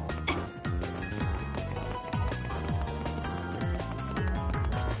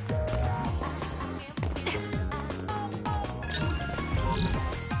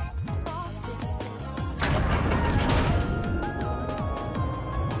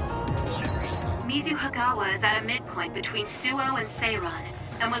 Mizu Hagawa is at a midpoint between Suo and Seiron,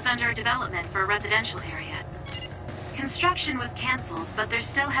 and was under development for a residential area. Construction was cancelled, but there's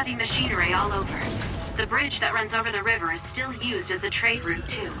still heavy machinery all over. The bridge that runs over the river is still used as a trade route,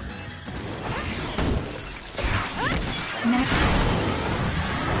 too. Next.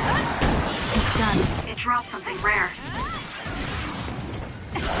 It's done. It dropped something rare.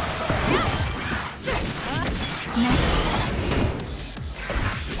 Next.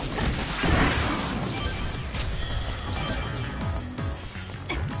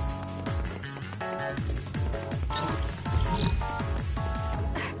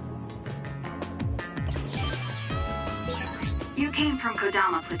 You came from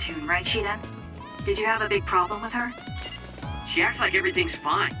Kodama Platoon, right, Shiden? Did you have a big problem with her? She acts like everything's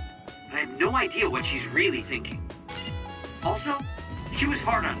fine, but I have no idea what she's really thinking. Also, she was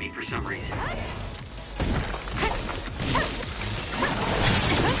hard on me for some reason.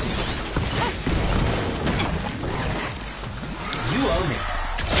 You owe me.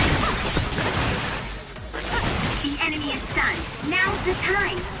 The enemy is stunned. Now's the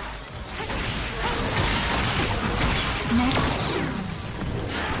time. Next.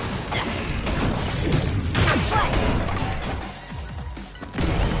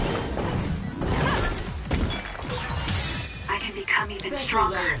 I can become even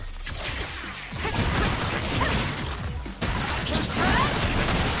stronger.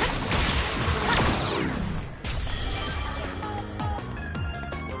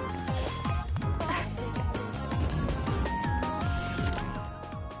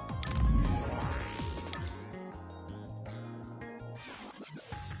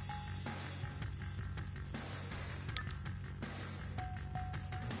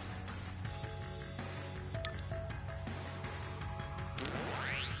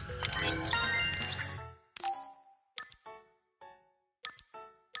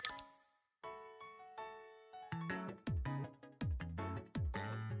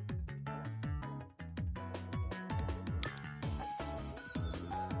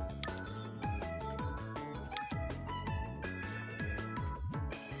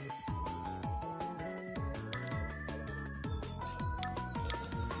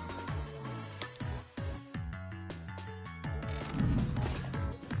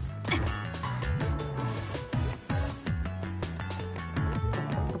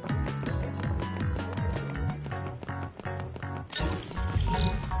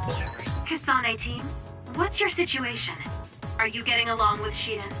 Kasane team, what's your situation? Are you getting along with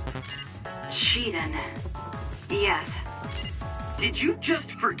Shiden? Shiden. Yes. Did you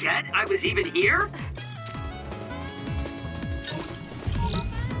just forget I was even here?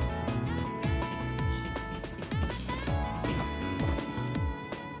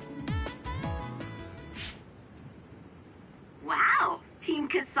 Wow, Team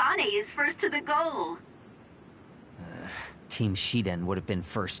Kasane is first to the goal. Team Shiden would have been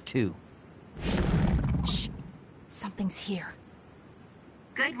first, too. Shh. Something's here.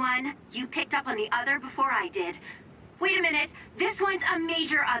 Good one. You picked up on the other before I did. Wait a minute. This one's a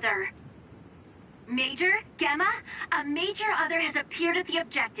major other. Major? Gemma? A major other has appeared at the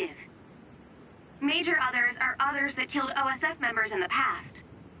objective. Major others are others that killed OSF members in the past.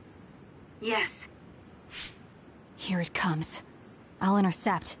 Yes. Here it comes. I'll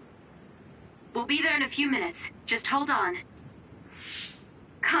intercept. We'll be there in a few minutes. Just hold on.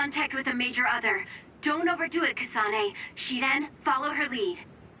 Contact with a major other. Don't overdo it, Kasane. Shiden, follow her lead.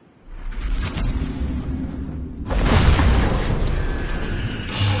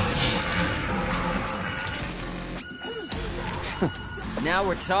 Now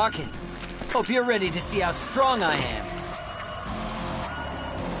we're talking. Hope you're ready to see how strong I am.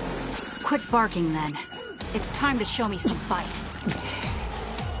 Quit barking, then. It's time to show me some fight. This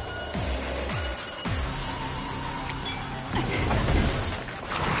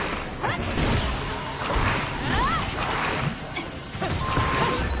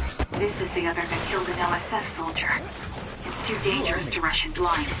is the other that killed an OSF soldier. It's too dangerous to rush in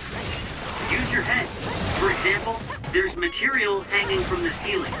blind. Use your head. For example, there's material hanging from the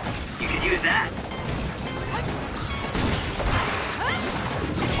ceiling. You could use that.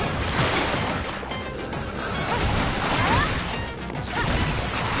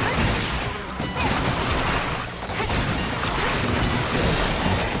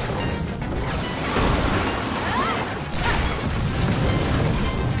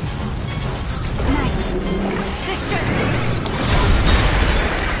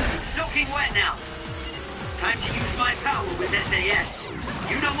 Wet now. Time to use my power with SAS.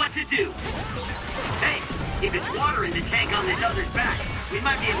 You know what to do. Hey, if it's water in the tank on this other's back, we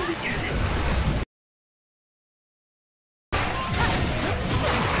might be able to use it.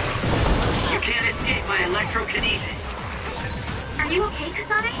 You can't escape my electrokinesis. Are you okay,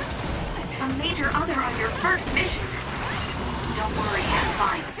 Kasane? A major other on your first mission. Don't worry, I'm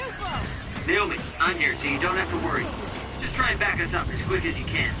fine. Naomi, I'm here, so you don't have to worry. Just try and back us up as quick as you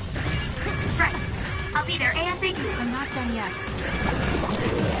can. Right. I'll be there ASAP. I'm not done yet.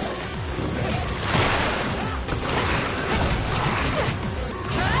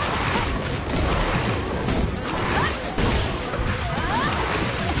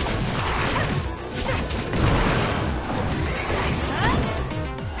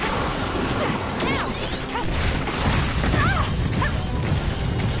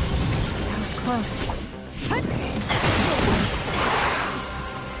 That was close.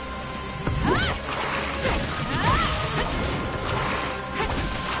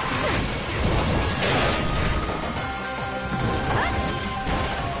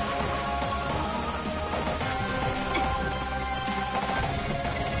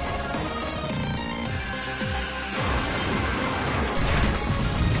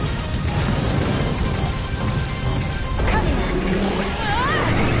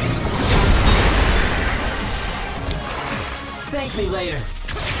 Thank me later.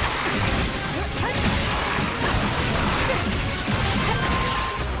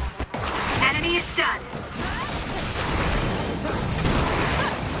 Enemy is stunned.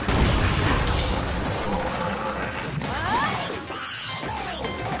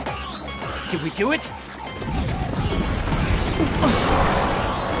 Did we do it?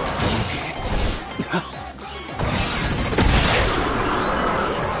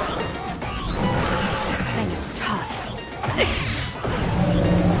 This thing is tough.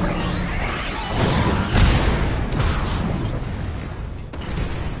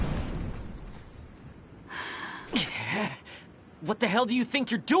 What the hell do you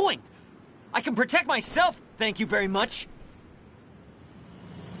think you're doing? I can protect myself, thank you very much.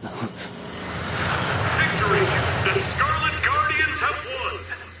 Victory! The Scarlet Guardians have won!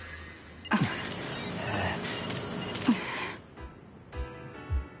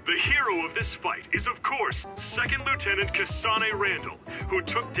 The hero of this fight is, of course, Second Lieutenant Kasane Randall, who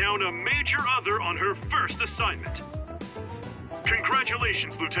took down a major other on her first assignment.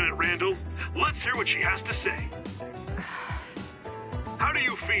 Congratulations, Lieutenant Randall. Let's hear what she has to say. How do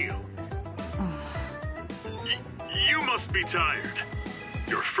you feel? You must be tired.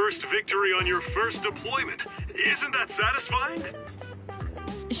 Your first victory on your first deployment. Isn't that satisfying?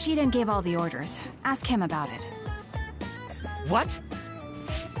 Shiden gave all the orders. Ask him about it. What?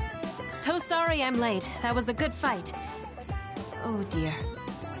 So sorry I'm late. That was a good fight. Oh dear.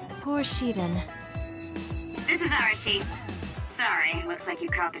 Poor Shiden. This is Arashi. Sorry, looks like you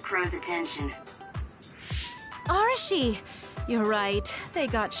caught the crow's attention. Arashi! You're right. They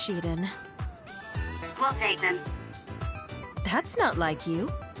got Shiden. We'll take them. That's not like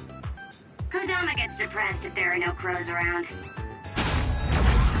you. Kodama gets depressed if there are no crows around.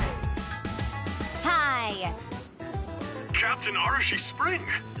 Hi! Captain Arashi Spring!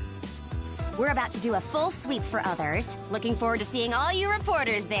 We're about to do a full sweep for others. Looking forward to seeing all you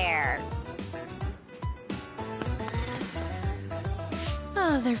reporters there.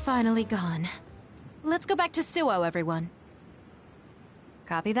 Oh, they're finally gone. Let's go back to Suo, everyone.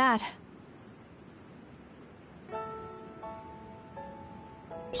 Copy that.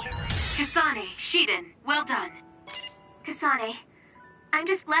 Kasane, Shiden, well done. Kasane, I'm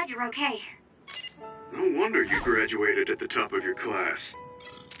just glad you're okay. No wonder you graduated at the top of your class.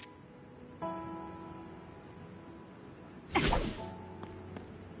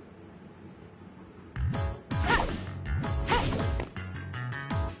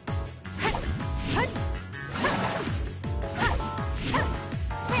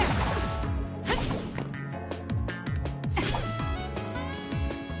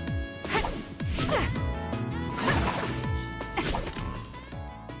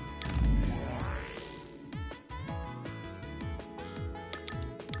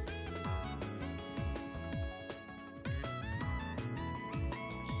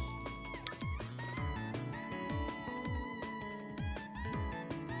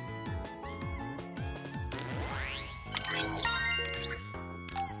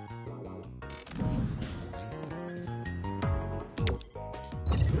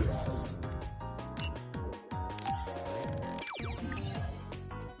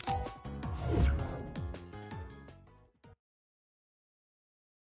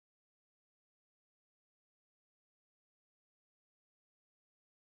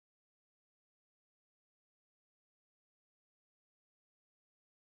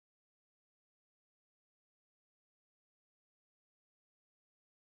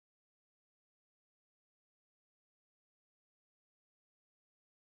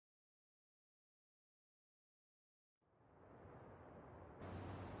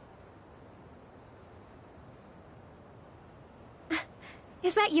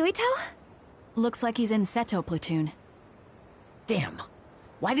 Is that Yuito? Looks like he's in Seto platoon. Damn.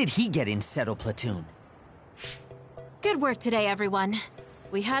 Why did he get in Seto platoon? Good work today, everyone.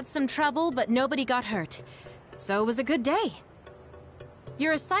 We had some trouble, but nobody got hurt. So it was a good day.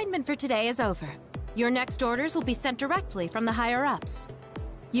 Your assignment for today is over. Your next orders will be sent directly from the higher-ups.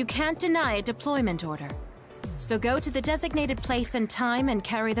 You can't deny a deployment order. So go to the designated place and time and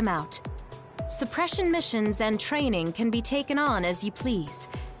carry them out. Suppression missions and training can be taken on as you please.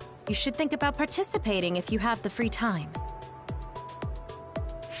 You should think about participating if you have the free time.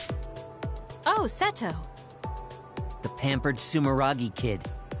 Oh, Seto. The pampered Sumeragi kid.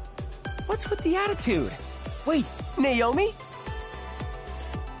 What's with the attitude? Wait, Naomi?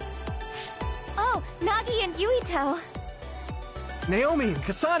 Oh, Nagi and Yuito. Naomi and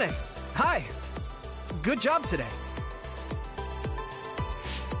Kasane, hi. Good job today.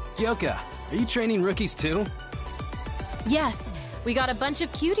 Kyoka, are you training rookies too? Yes, we got a bunch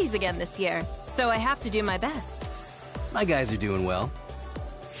of cuties again this year, so I have to do my best. My guys are doing well.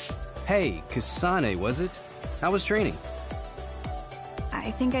 Hey, Kasane, was it? How was training?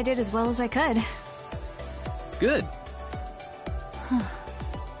 I think I did as well as I could. Good.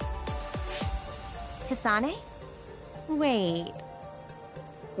 Kasane? Wait.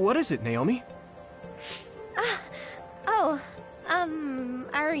 What is it, Naomi?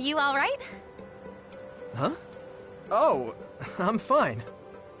 Are you alright? Huh? Oh, I'm fine.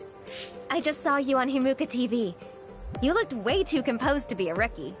 I just saw you on Himuka TV. You looked way too composed to be a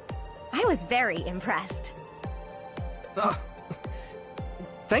rookie. I was very impressed.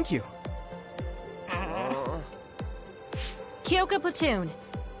 Thank you. Kyoka Platoon.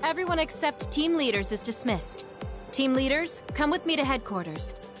 Everyone except team leaders is dismissed. Team leaders, come with me to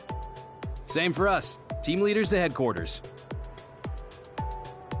headquarters. Same for us. Team leaders to headquarters.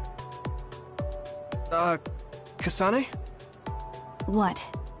 Kasane? What?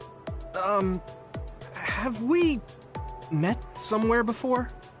 Have we met somewhere before?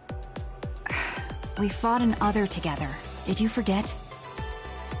 We fought an other together. Did you forget?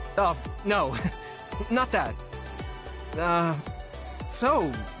 Oh, no. Not that.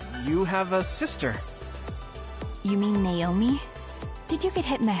 So, you have a sister? You mean Naomi? Did you get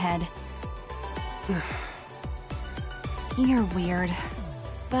hit in the head? You're weird.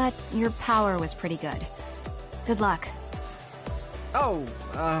 But your power was pretty good. Good luck. Oh,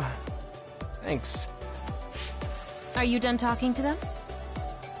 thanks. Are you done talking to them?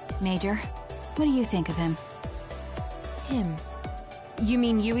 Major, what do you think of him? Him? You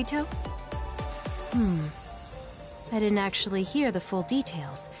mean Yuito? I didn't actually hear the full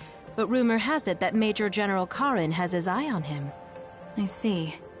details, but rumor has it that Major General Karin has his eye on him. I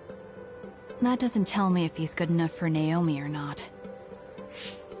see. That doesn't tell me if he's good enough for Naomi or not.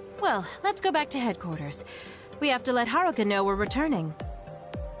 Well, let's go back to headquarters. We have to let Haruka know we're returning.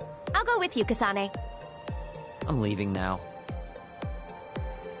 I'll go with you, Kasane. I'm leaving now.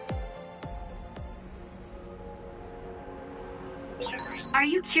 Are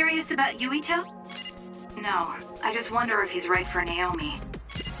you curious about Yuito? No, I just wonder if he's right for Naomi.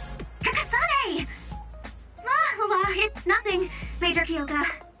 Kasane! It's nothing, Major Kyoka.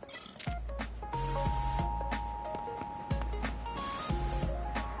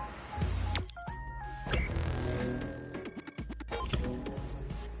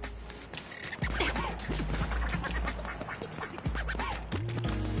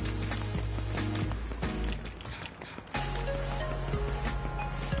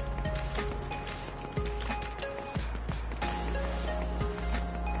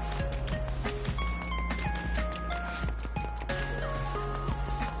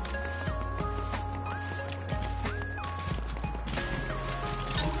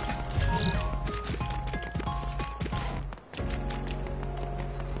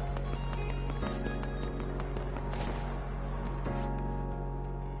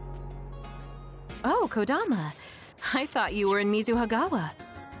 Oh, Kodama. I thought you were in Mizuhagawa.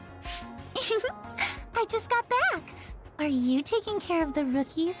 I just got back. Are you taking care of the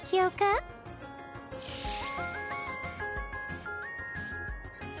rookies, Kyoka?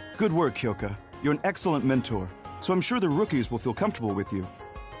 Good work, Kyoka. You're an excellent mentor, so I'm sure the rookies will feel comfortable with you.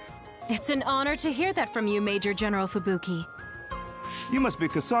 It's an honor to hear that from you, Major General Fubuki. You must be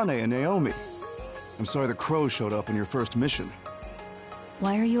Kasane and Naomi. I'm sorry the crows showed up in your first mission.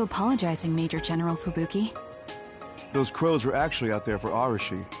 Why are you apologizing, Major General Fubuki? Those crows were actually out there for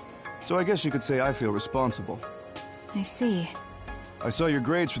Arashi, so I guess you could say I feel responsible. I see. I saw your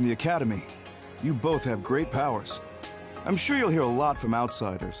grades from the academy. You both have great powers. I'm sure you'll hear a lot from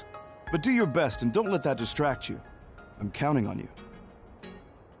outsiders, but do your best and don't let that distract you. I'm counting on you.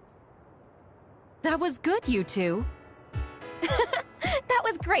 That was good, you two. That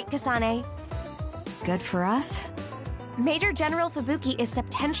was great, Kasane. Good for us. Major General Fubuki is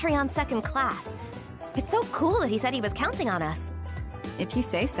Septentrion second class. It's so cool that he said he was counting on us. If you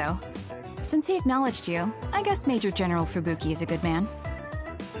say so. Since he acknowledged you, I guess Major General Fubuki is a good man.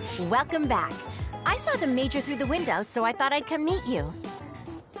 Welcome back. I saw the Major through the window, so I thought I'd come meet you.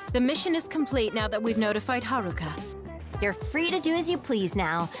 The mission is complete now that we've notified Haruka. You're free to do as you please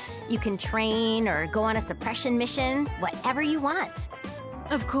now. You can train or go on a suppression mission, whatever you want.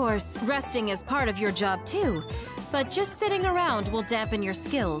 Of course, resting is part of your job too, but just sitting around will dampen your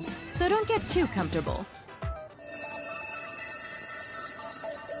skills, so don't get too comfortable.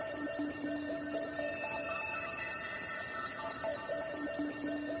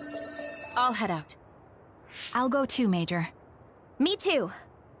 I'll head out. I'll go too, Major. Me too.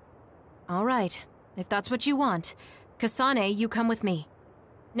 All right, if that's what you want. Kasane, you come with me.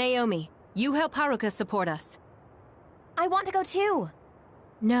 Naomi, you help Haruka support us. I want to go too.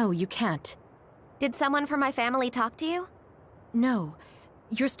 No, you can't. Did someone from my family talk to you? No.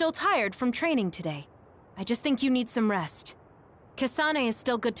 You're still tired from training today. I just think you need some rest. Kasane is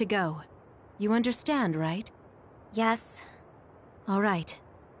still good to go. You understand, right? Yes. All right.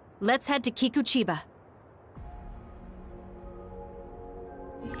 Let's head to Kikuchiba.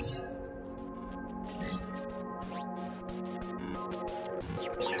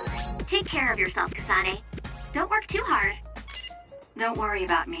 Take care of yourself, Kasane. Don't work too hard. Don't worry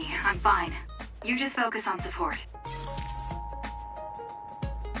about me. I'm fine. You just focus on support.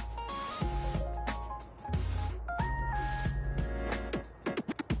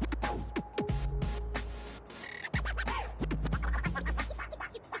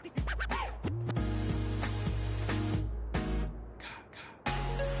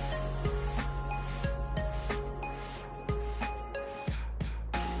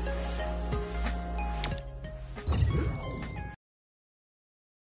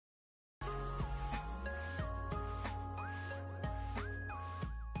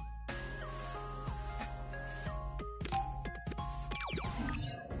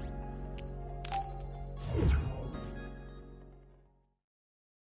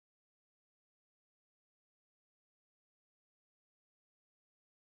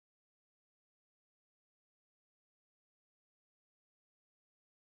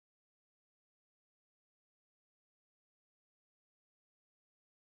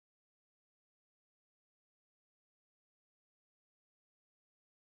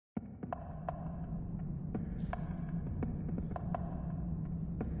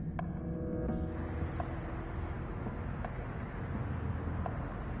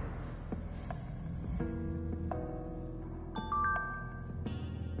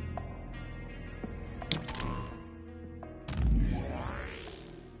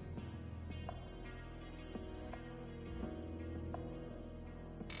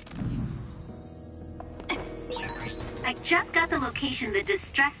 I just got the location the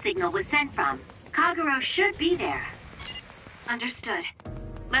distress signal was sent from. Kagero should be there. Understood.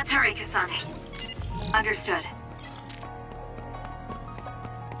 Let's hurry, Kasane. Understood.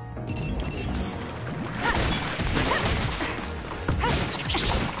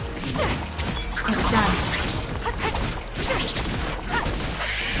 It's done.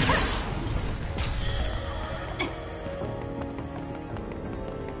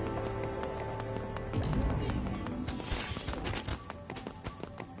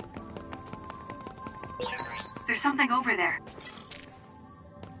 There's something over there.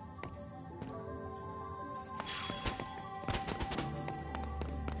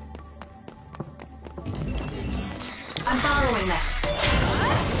 I'm following this.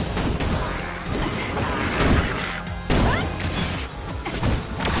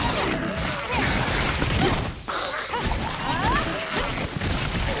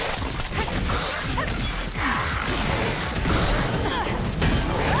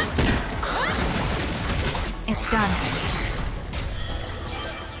 It's done.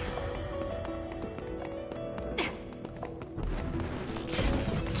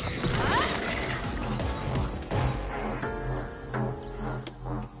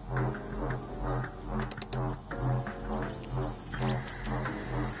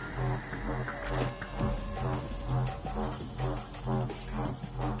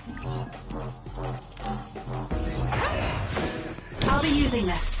 I'll be using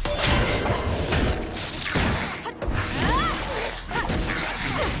this.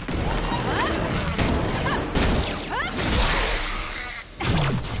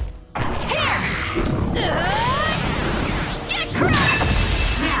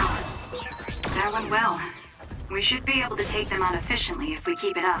 Well, we should be able to take them out efficiently if we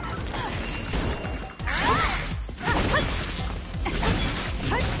keep it up.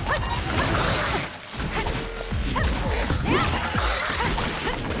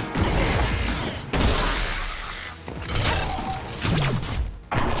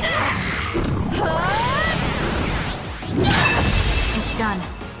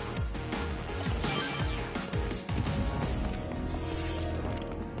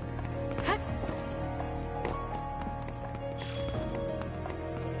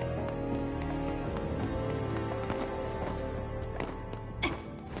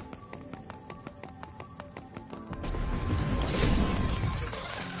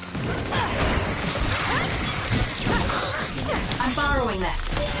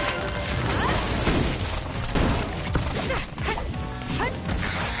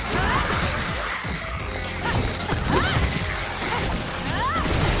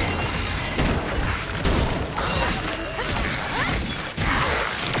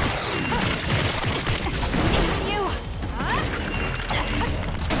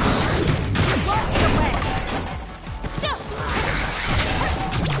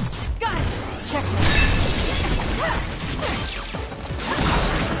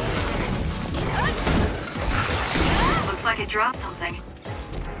 drop something.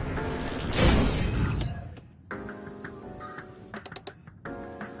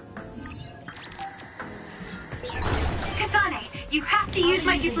 Kasane, you have to use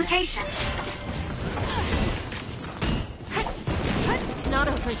my duplication. It's not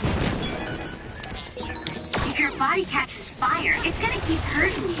over yet. If your body catches fire, it's gonna keep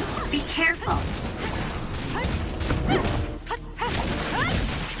hurting you. Be careful.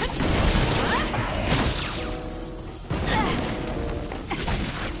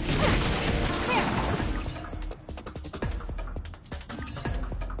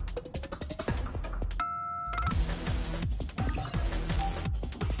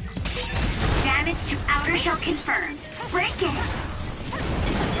 Damage to outer shell confirmed. Break it!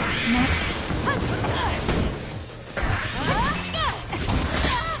 Next.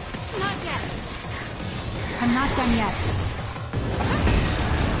 Not yet. I'm not done yet.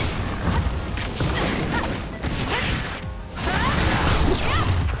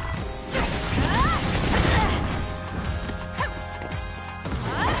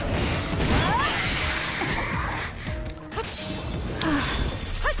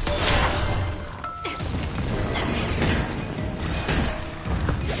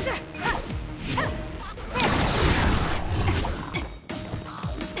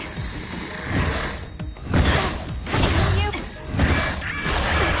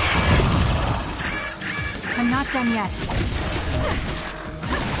 I'm not done yet.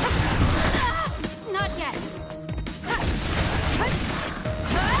 Not yet.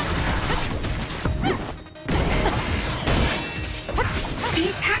 The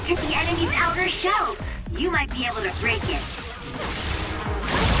attack hit the enemy's outer shell. You might be able to break it.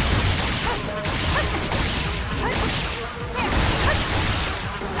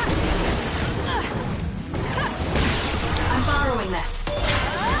 I'm borrowing this.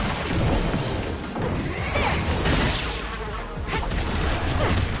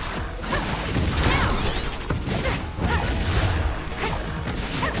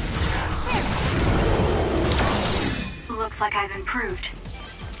 Looks like I've improved.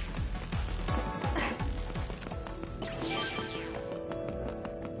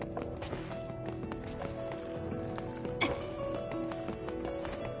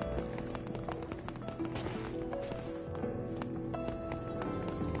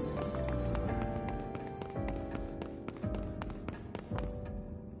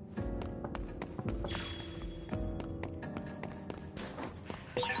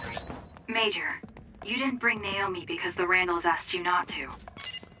 Major, you didn't bring Naomi because the Randalls asked you not to.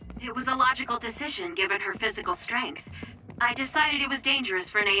 It was a logical decision given her physical strength. I decided it was dangerous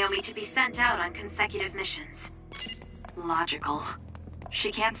for Naomi to be sent out on consecutive missions. Logical.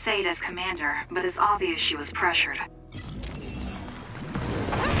 She can't say it as commander, but it's obvious she was pressured.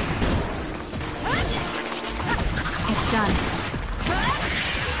 It's done.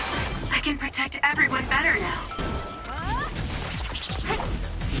 I can protect everyone better now.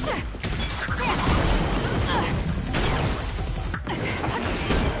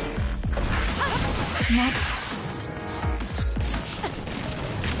 Next.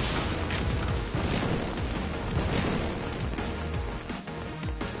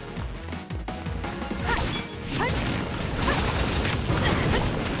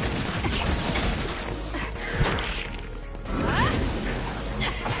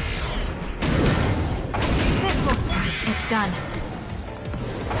 It's done.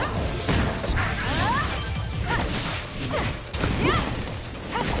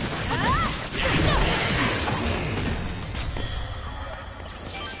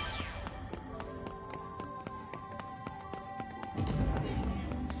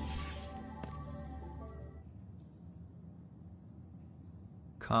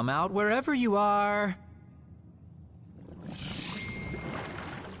 Come out wherever you are.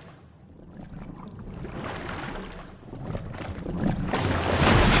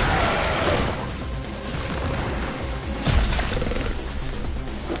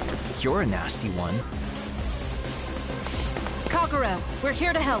 You're a nasty one. Kagero, we're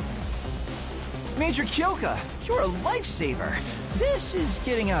here to help. Major Kyoka, you're a lifesaver. This is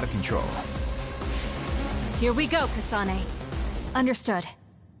getting out of control. Here we go, Kasane. Understood.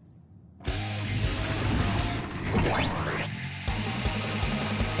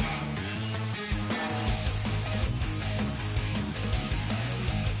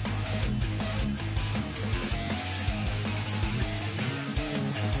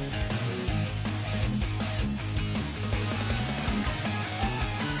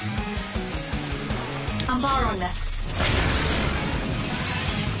 I'm borrowing this.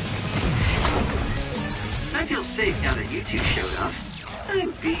 I feel safe now that you two showed up.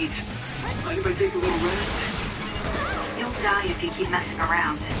 I'm beat. Mind if I take a little rest? You'll die if you keep messing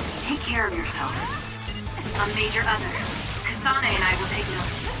around. Take care of yourself. A major other. Kasane and I will take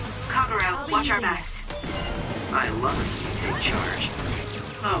note. Kagero, watch our backs. I love it when you take charge.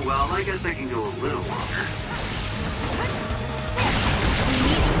 Oh well, I guess I can go a little longer. We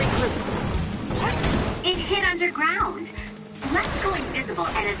need to regroup. It hit underground. Let's go invisible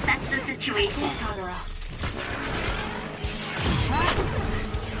and assess the situation.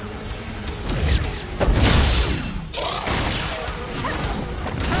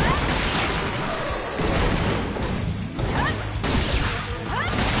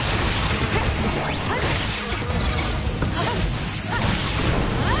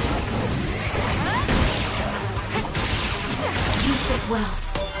 Use this well.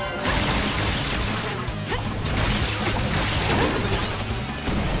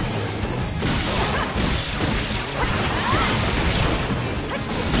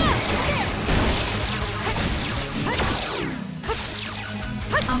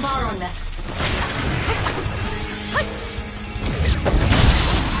 I'm borrowing this.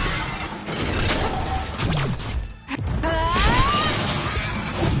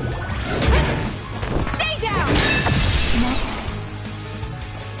 Stay down! Next.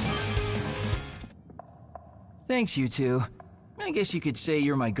 Thanks, you two. I guess you could say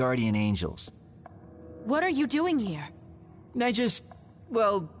you're my guardian angels. What are you doing here?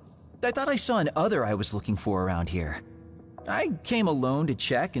 Well, I thought I saw an other I was looking for around here. I came alone to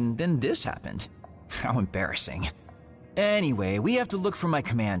check, and then this happened. How embarrassing. Anyway, we have to look for my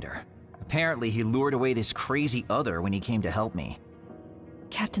commander. Apparently, he lured away this crazy other when he came to help me.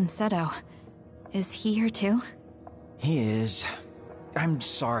 Captain Seto. Is he here too? He is. I'm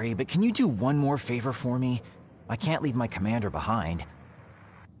sorry, but can you do one more favor for me? I can't leave my commander behind.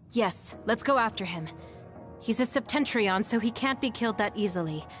 Yes, let's go after him. He's a Septentrion, so he can't be killed that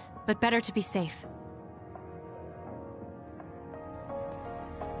easily, but better to be safe.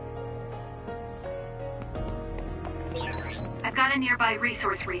 I've got a nearby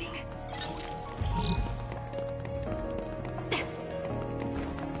resource reading.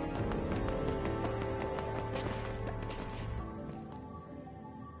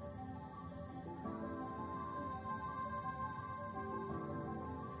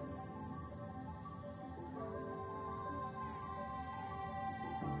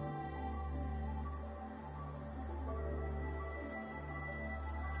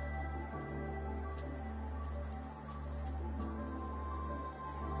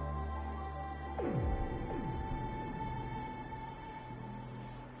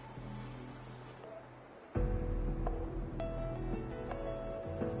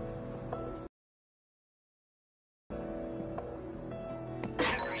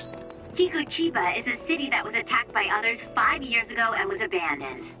 Kikuchiba is a city that was attacked by others 5 years ago and was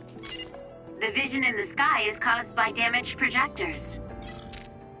abandoned. The vision in the sky is caused by damaged projectors.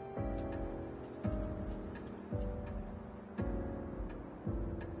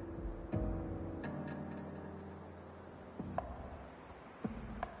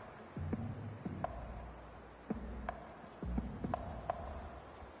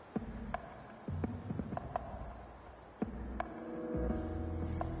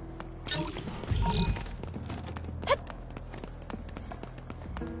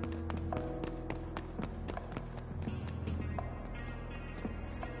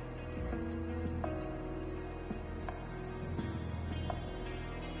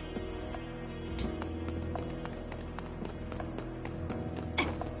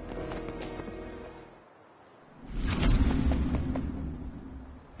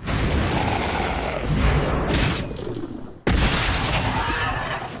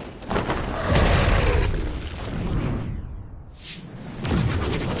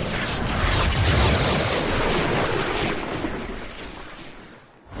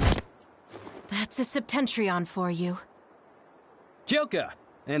 That's a Septentrion for you. Kyoka!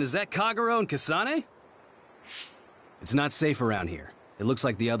 And is that Kagero and Kasane? It's not safe around here. It looks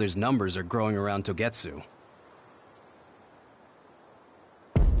like the others' numbers are growing around Togetsu.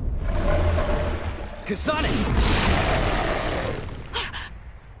 Kasane!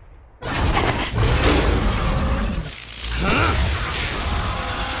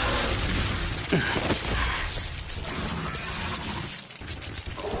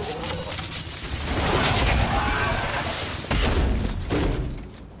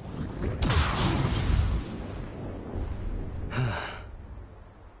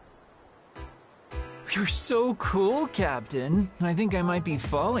 You're so cool, Captain. I think I might be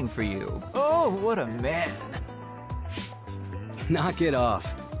falling for you. Oh, what a man. Knock it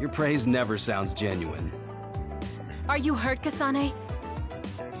off. Your praise never sounds genuine. Are you hurt, Kasane?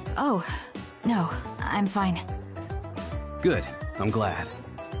 Oh, no, I'm fine. Good. I'm glad.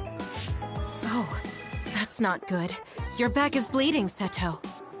 Oh, that's not good. Your back is bleeding, Seto.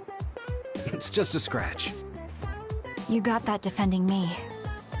 It's just a scratch. You got that defending me.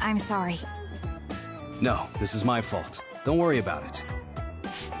 I'm sorry. No, this is my fault. Don't worry about it.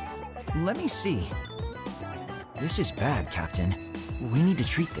 Let me see. This is bad, Captain. We need to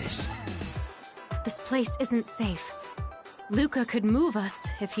treat this. This place isn't safe. Luca could move us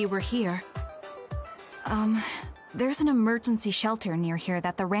if he were here. There's an emergency shelter near here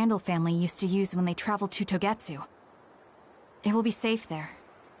that the Randall family used to use when they traveled to Togetsu. It will be safe there.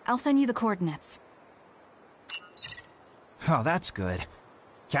 I'll send you the coordinates. Oh, that's good.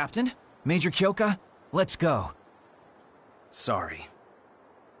 Captain? Major Kyoka? Let's go. Sorry.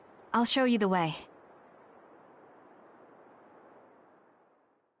 I'll show you the way.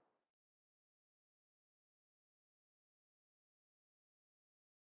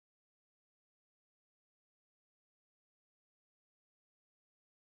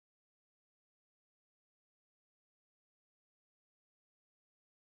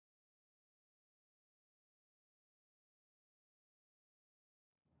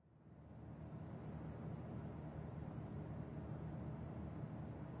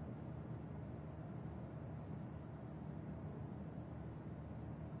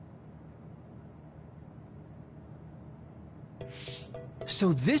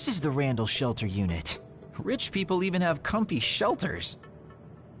 So this is the Randall Shelter Unit. Rich people even have comfy shelters.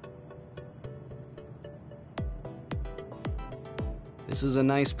 This is a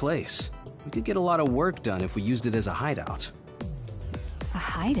nice place. We could get a lot of work done if we used it as a hideout. A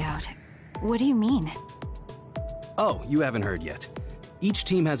hideout? What do you mean? Oh, you haven't heard yet. Each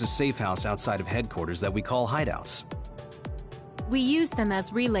team has a safe house outside of headquarters that we call hideouts. We use them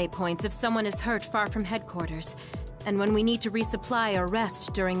as relay points if someone is hurt far from headquarters, and when we need to resupply or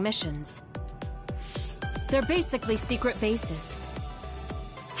rest during missions. They're basically secret bases.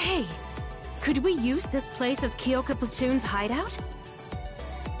 Hey, could we use this place as Kyoka Platoon's hideout?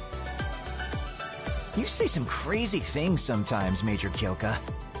 You say some crazy things sometimes, Major Kyoka.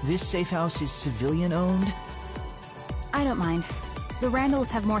 This safe house is civilian-owned? I don't mind. The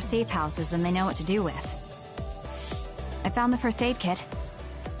Randalls have more safe houses than they know what to do with. I found the first aid kit.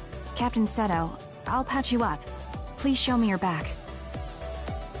 Captain Seto, I'll patch you up. Please show me your back.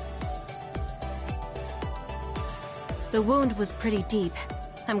 The wound was pretty deep.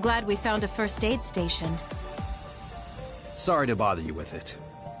 I'm glad we found a first aid station. Sorry to bother you with it.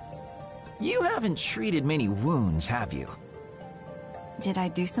 You haven't treated many wounds, have you? Did I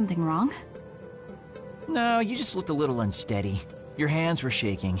do something wrong? No, you just looked a little unsteady. Your hands were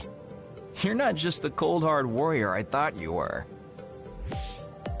shaking. You're not just the cold hard warrior I thought you were.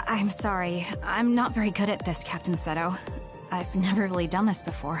 I'm sorry. I'm not very good at this, Captain Seto. I've never really done this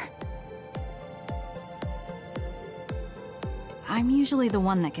before. I'm usually the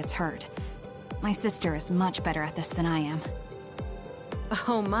one that gets hurt. My sister is much better at this than I am.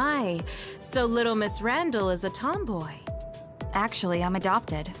 Oh my, so little Miss Randall is a tomboy. Actually, I'm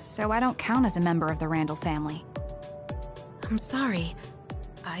adopted, so I don't count as a member of the Randall family. I'm sorry.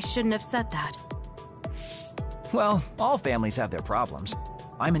 I shouldn't have said that. Well, all families have their problems.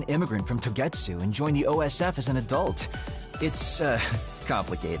 I'm an immigrant from Togetsu and joined the OSF as an adult. It's,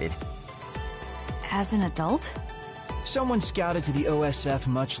 complicated. As an adult? Someone scouted to the OSF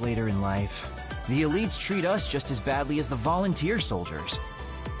much later in life. The elites treat us just as badly as the volunteer soldiers.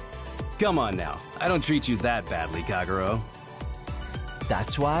 Come on now. I don't treat you that badly, Kagero.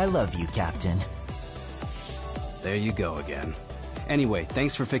 That's why I love you, Captain. There you go again. Anyway,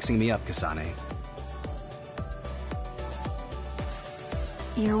 thanks for fixing me up, Kasane.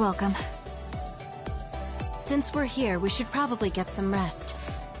 You're welcome. Since we're here, we should probably get some rest.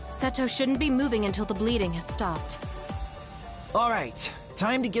 Seto shouldn't be moving until the bleeding has stopped. All right,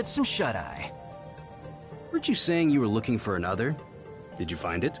 time to get some shut-eye. Weren't you saying you were looking for another? Did you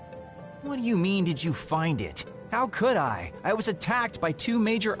find it? What do you mean, did you find it? How could I? I was attacked by 2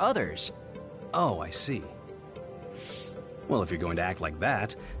 major others. Oh, I see. Well, if you're going to act like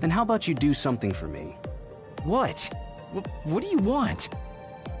that, then how about you do something for me? What? What do you want?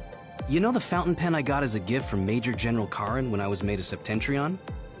 You know the fountain pen I got as a gift from Major General Karin when I was made a Septentrion?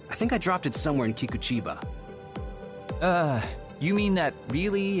 I think I dropped it somewhere in Kikuchiba. You mean that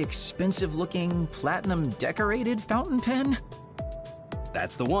really expensive-looking, platinum-decorated fountain pen?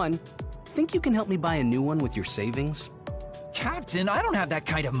 That's the one. Think you can help me buy a new one with your savings? Captain, I don't have that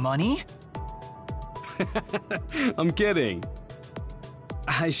kind of money. I'm kidding.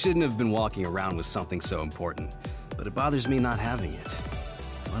 I shouldn't have been walking around with something so important, but it bothers me not having it.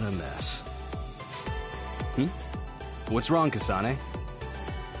 What a mess. What's wrong, Kasane?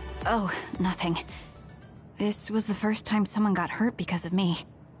 Oh, nothing. This was the first time someone got hurt because of me.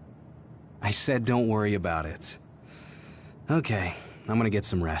 I said don't worry about it. Okay, I'm gonna get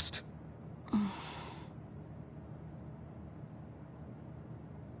some rest.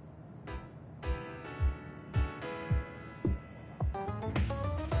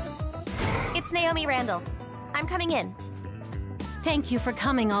 It's Naomi Randall. I'm coming in. Thank you for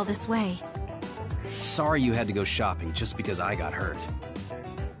coming all this way. Sorry you had to go shopping just because I got hurt.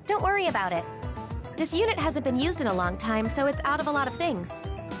 Don't worry about it. This unit hasn't been used in a long time, so it's out of a lot of things.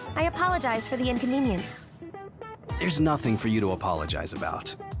 I apologize for the inconvenience. There's nothing for you to apologize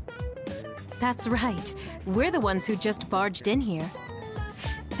about. That's right. We're the ones who just barged in here.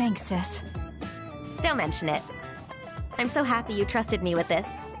 Thanks, sis. Don't mention it. I'm so happy you trusted me with this.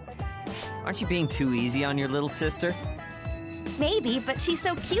 Aren't you being too easy on your little sister? Maybe, but she's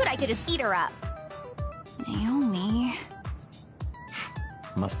so cute I could just eat her up. Naomi...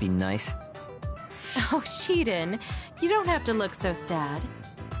 Must be nice. Oh, Sheedan, you don't have to look so sad.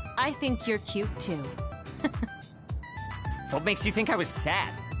 I think you're cute too. What makes you think I was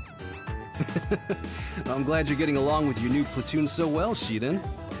sad? I'm glad you're getting along with your new platoon so well, Sheedan.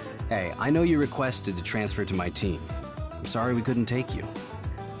 Hey, I know you requested to transfer to my team. I'm sorry we couldn't take you.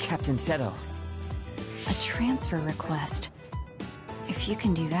 Captain Seto. A transfer request. If you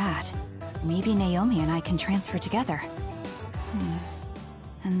can do that, maybe Naomi and I can transfer together.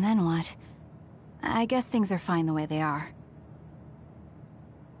 And then what? I guess things are fine the way they are.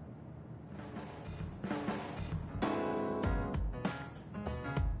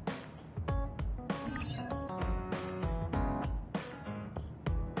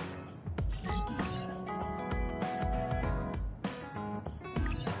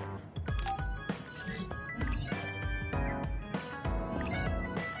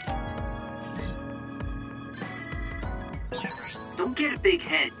 Don't get a big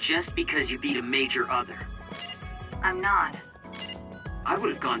head just because you beat a major other. I'm not. I would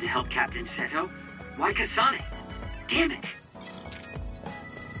have gone to help Captain Seto. Why Kasane? Damn it!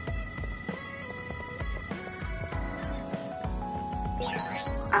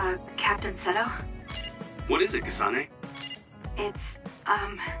 Captain Seto? What is it, Kasane? It's,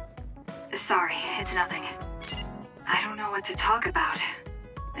 sorry, it's nothing. I don't know what to talk about.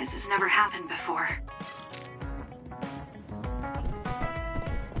 This has never happened before.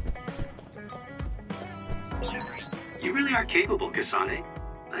 You really are capable, Kasane.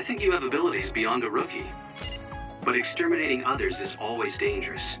 I think you have abilities beyond a rookie. But exterminating others is always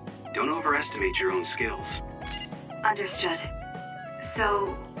dangerous. Don't overestimate your own skills. Understood.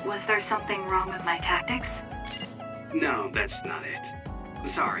 So, was there something wrong with my tactics? No, that's not it.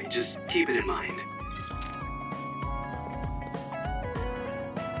 Sorry, just keep it in mind.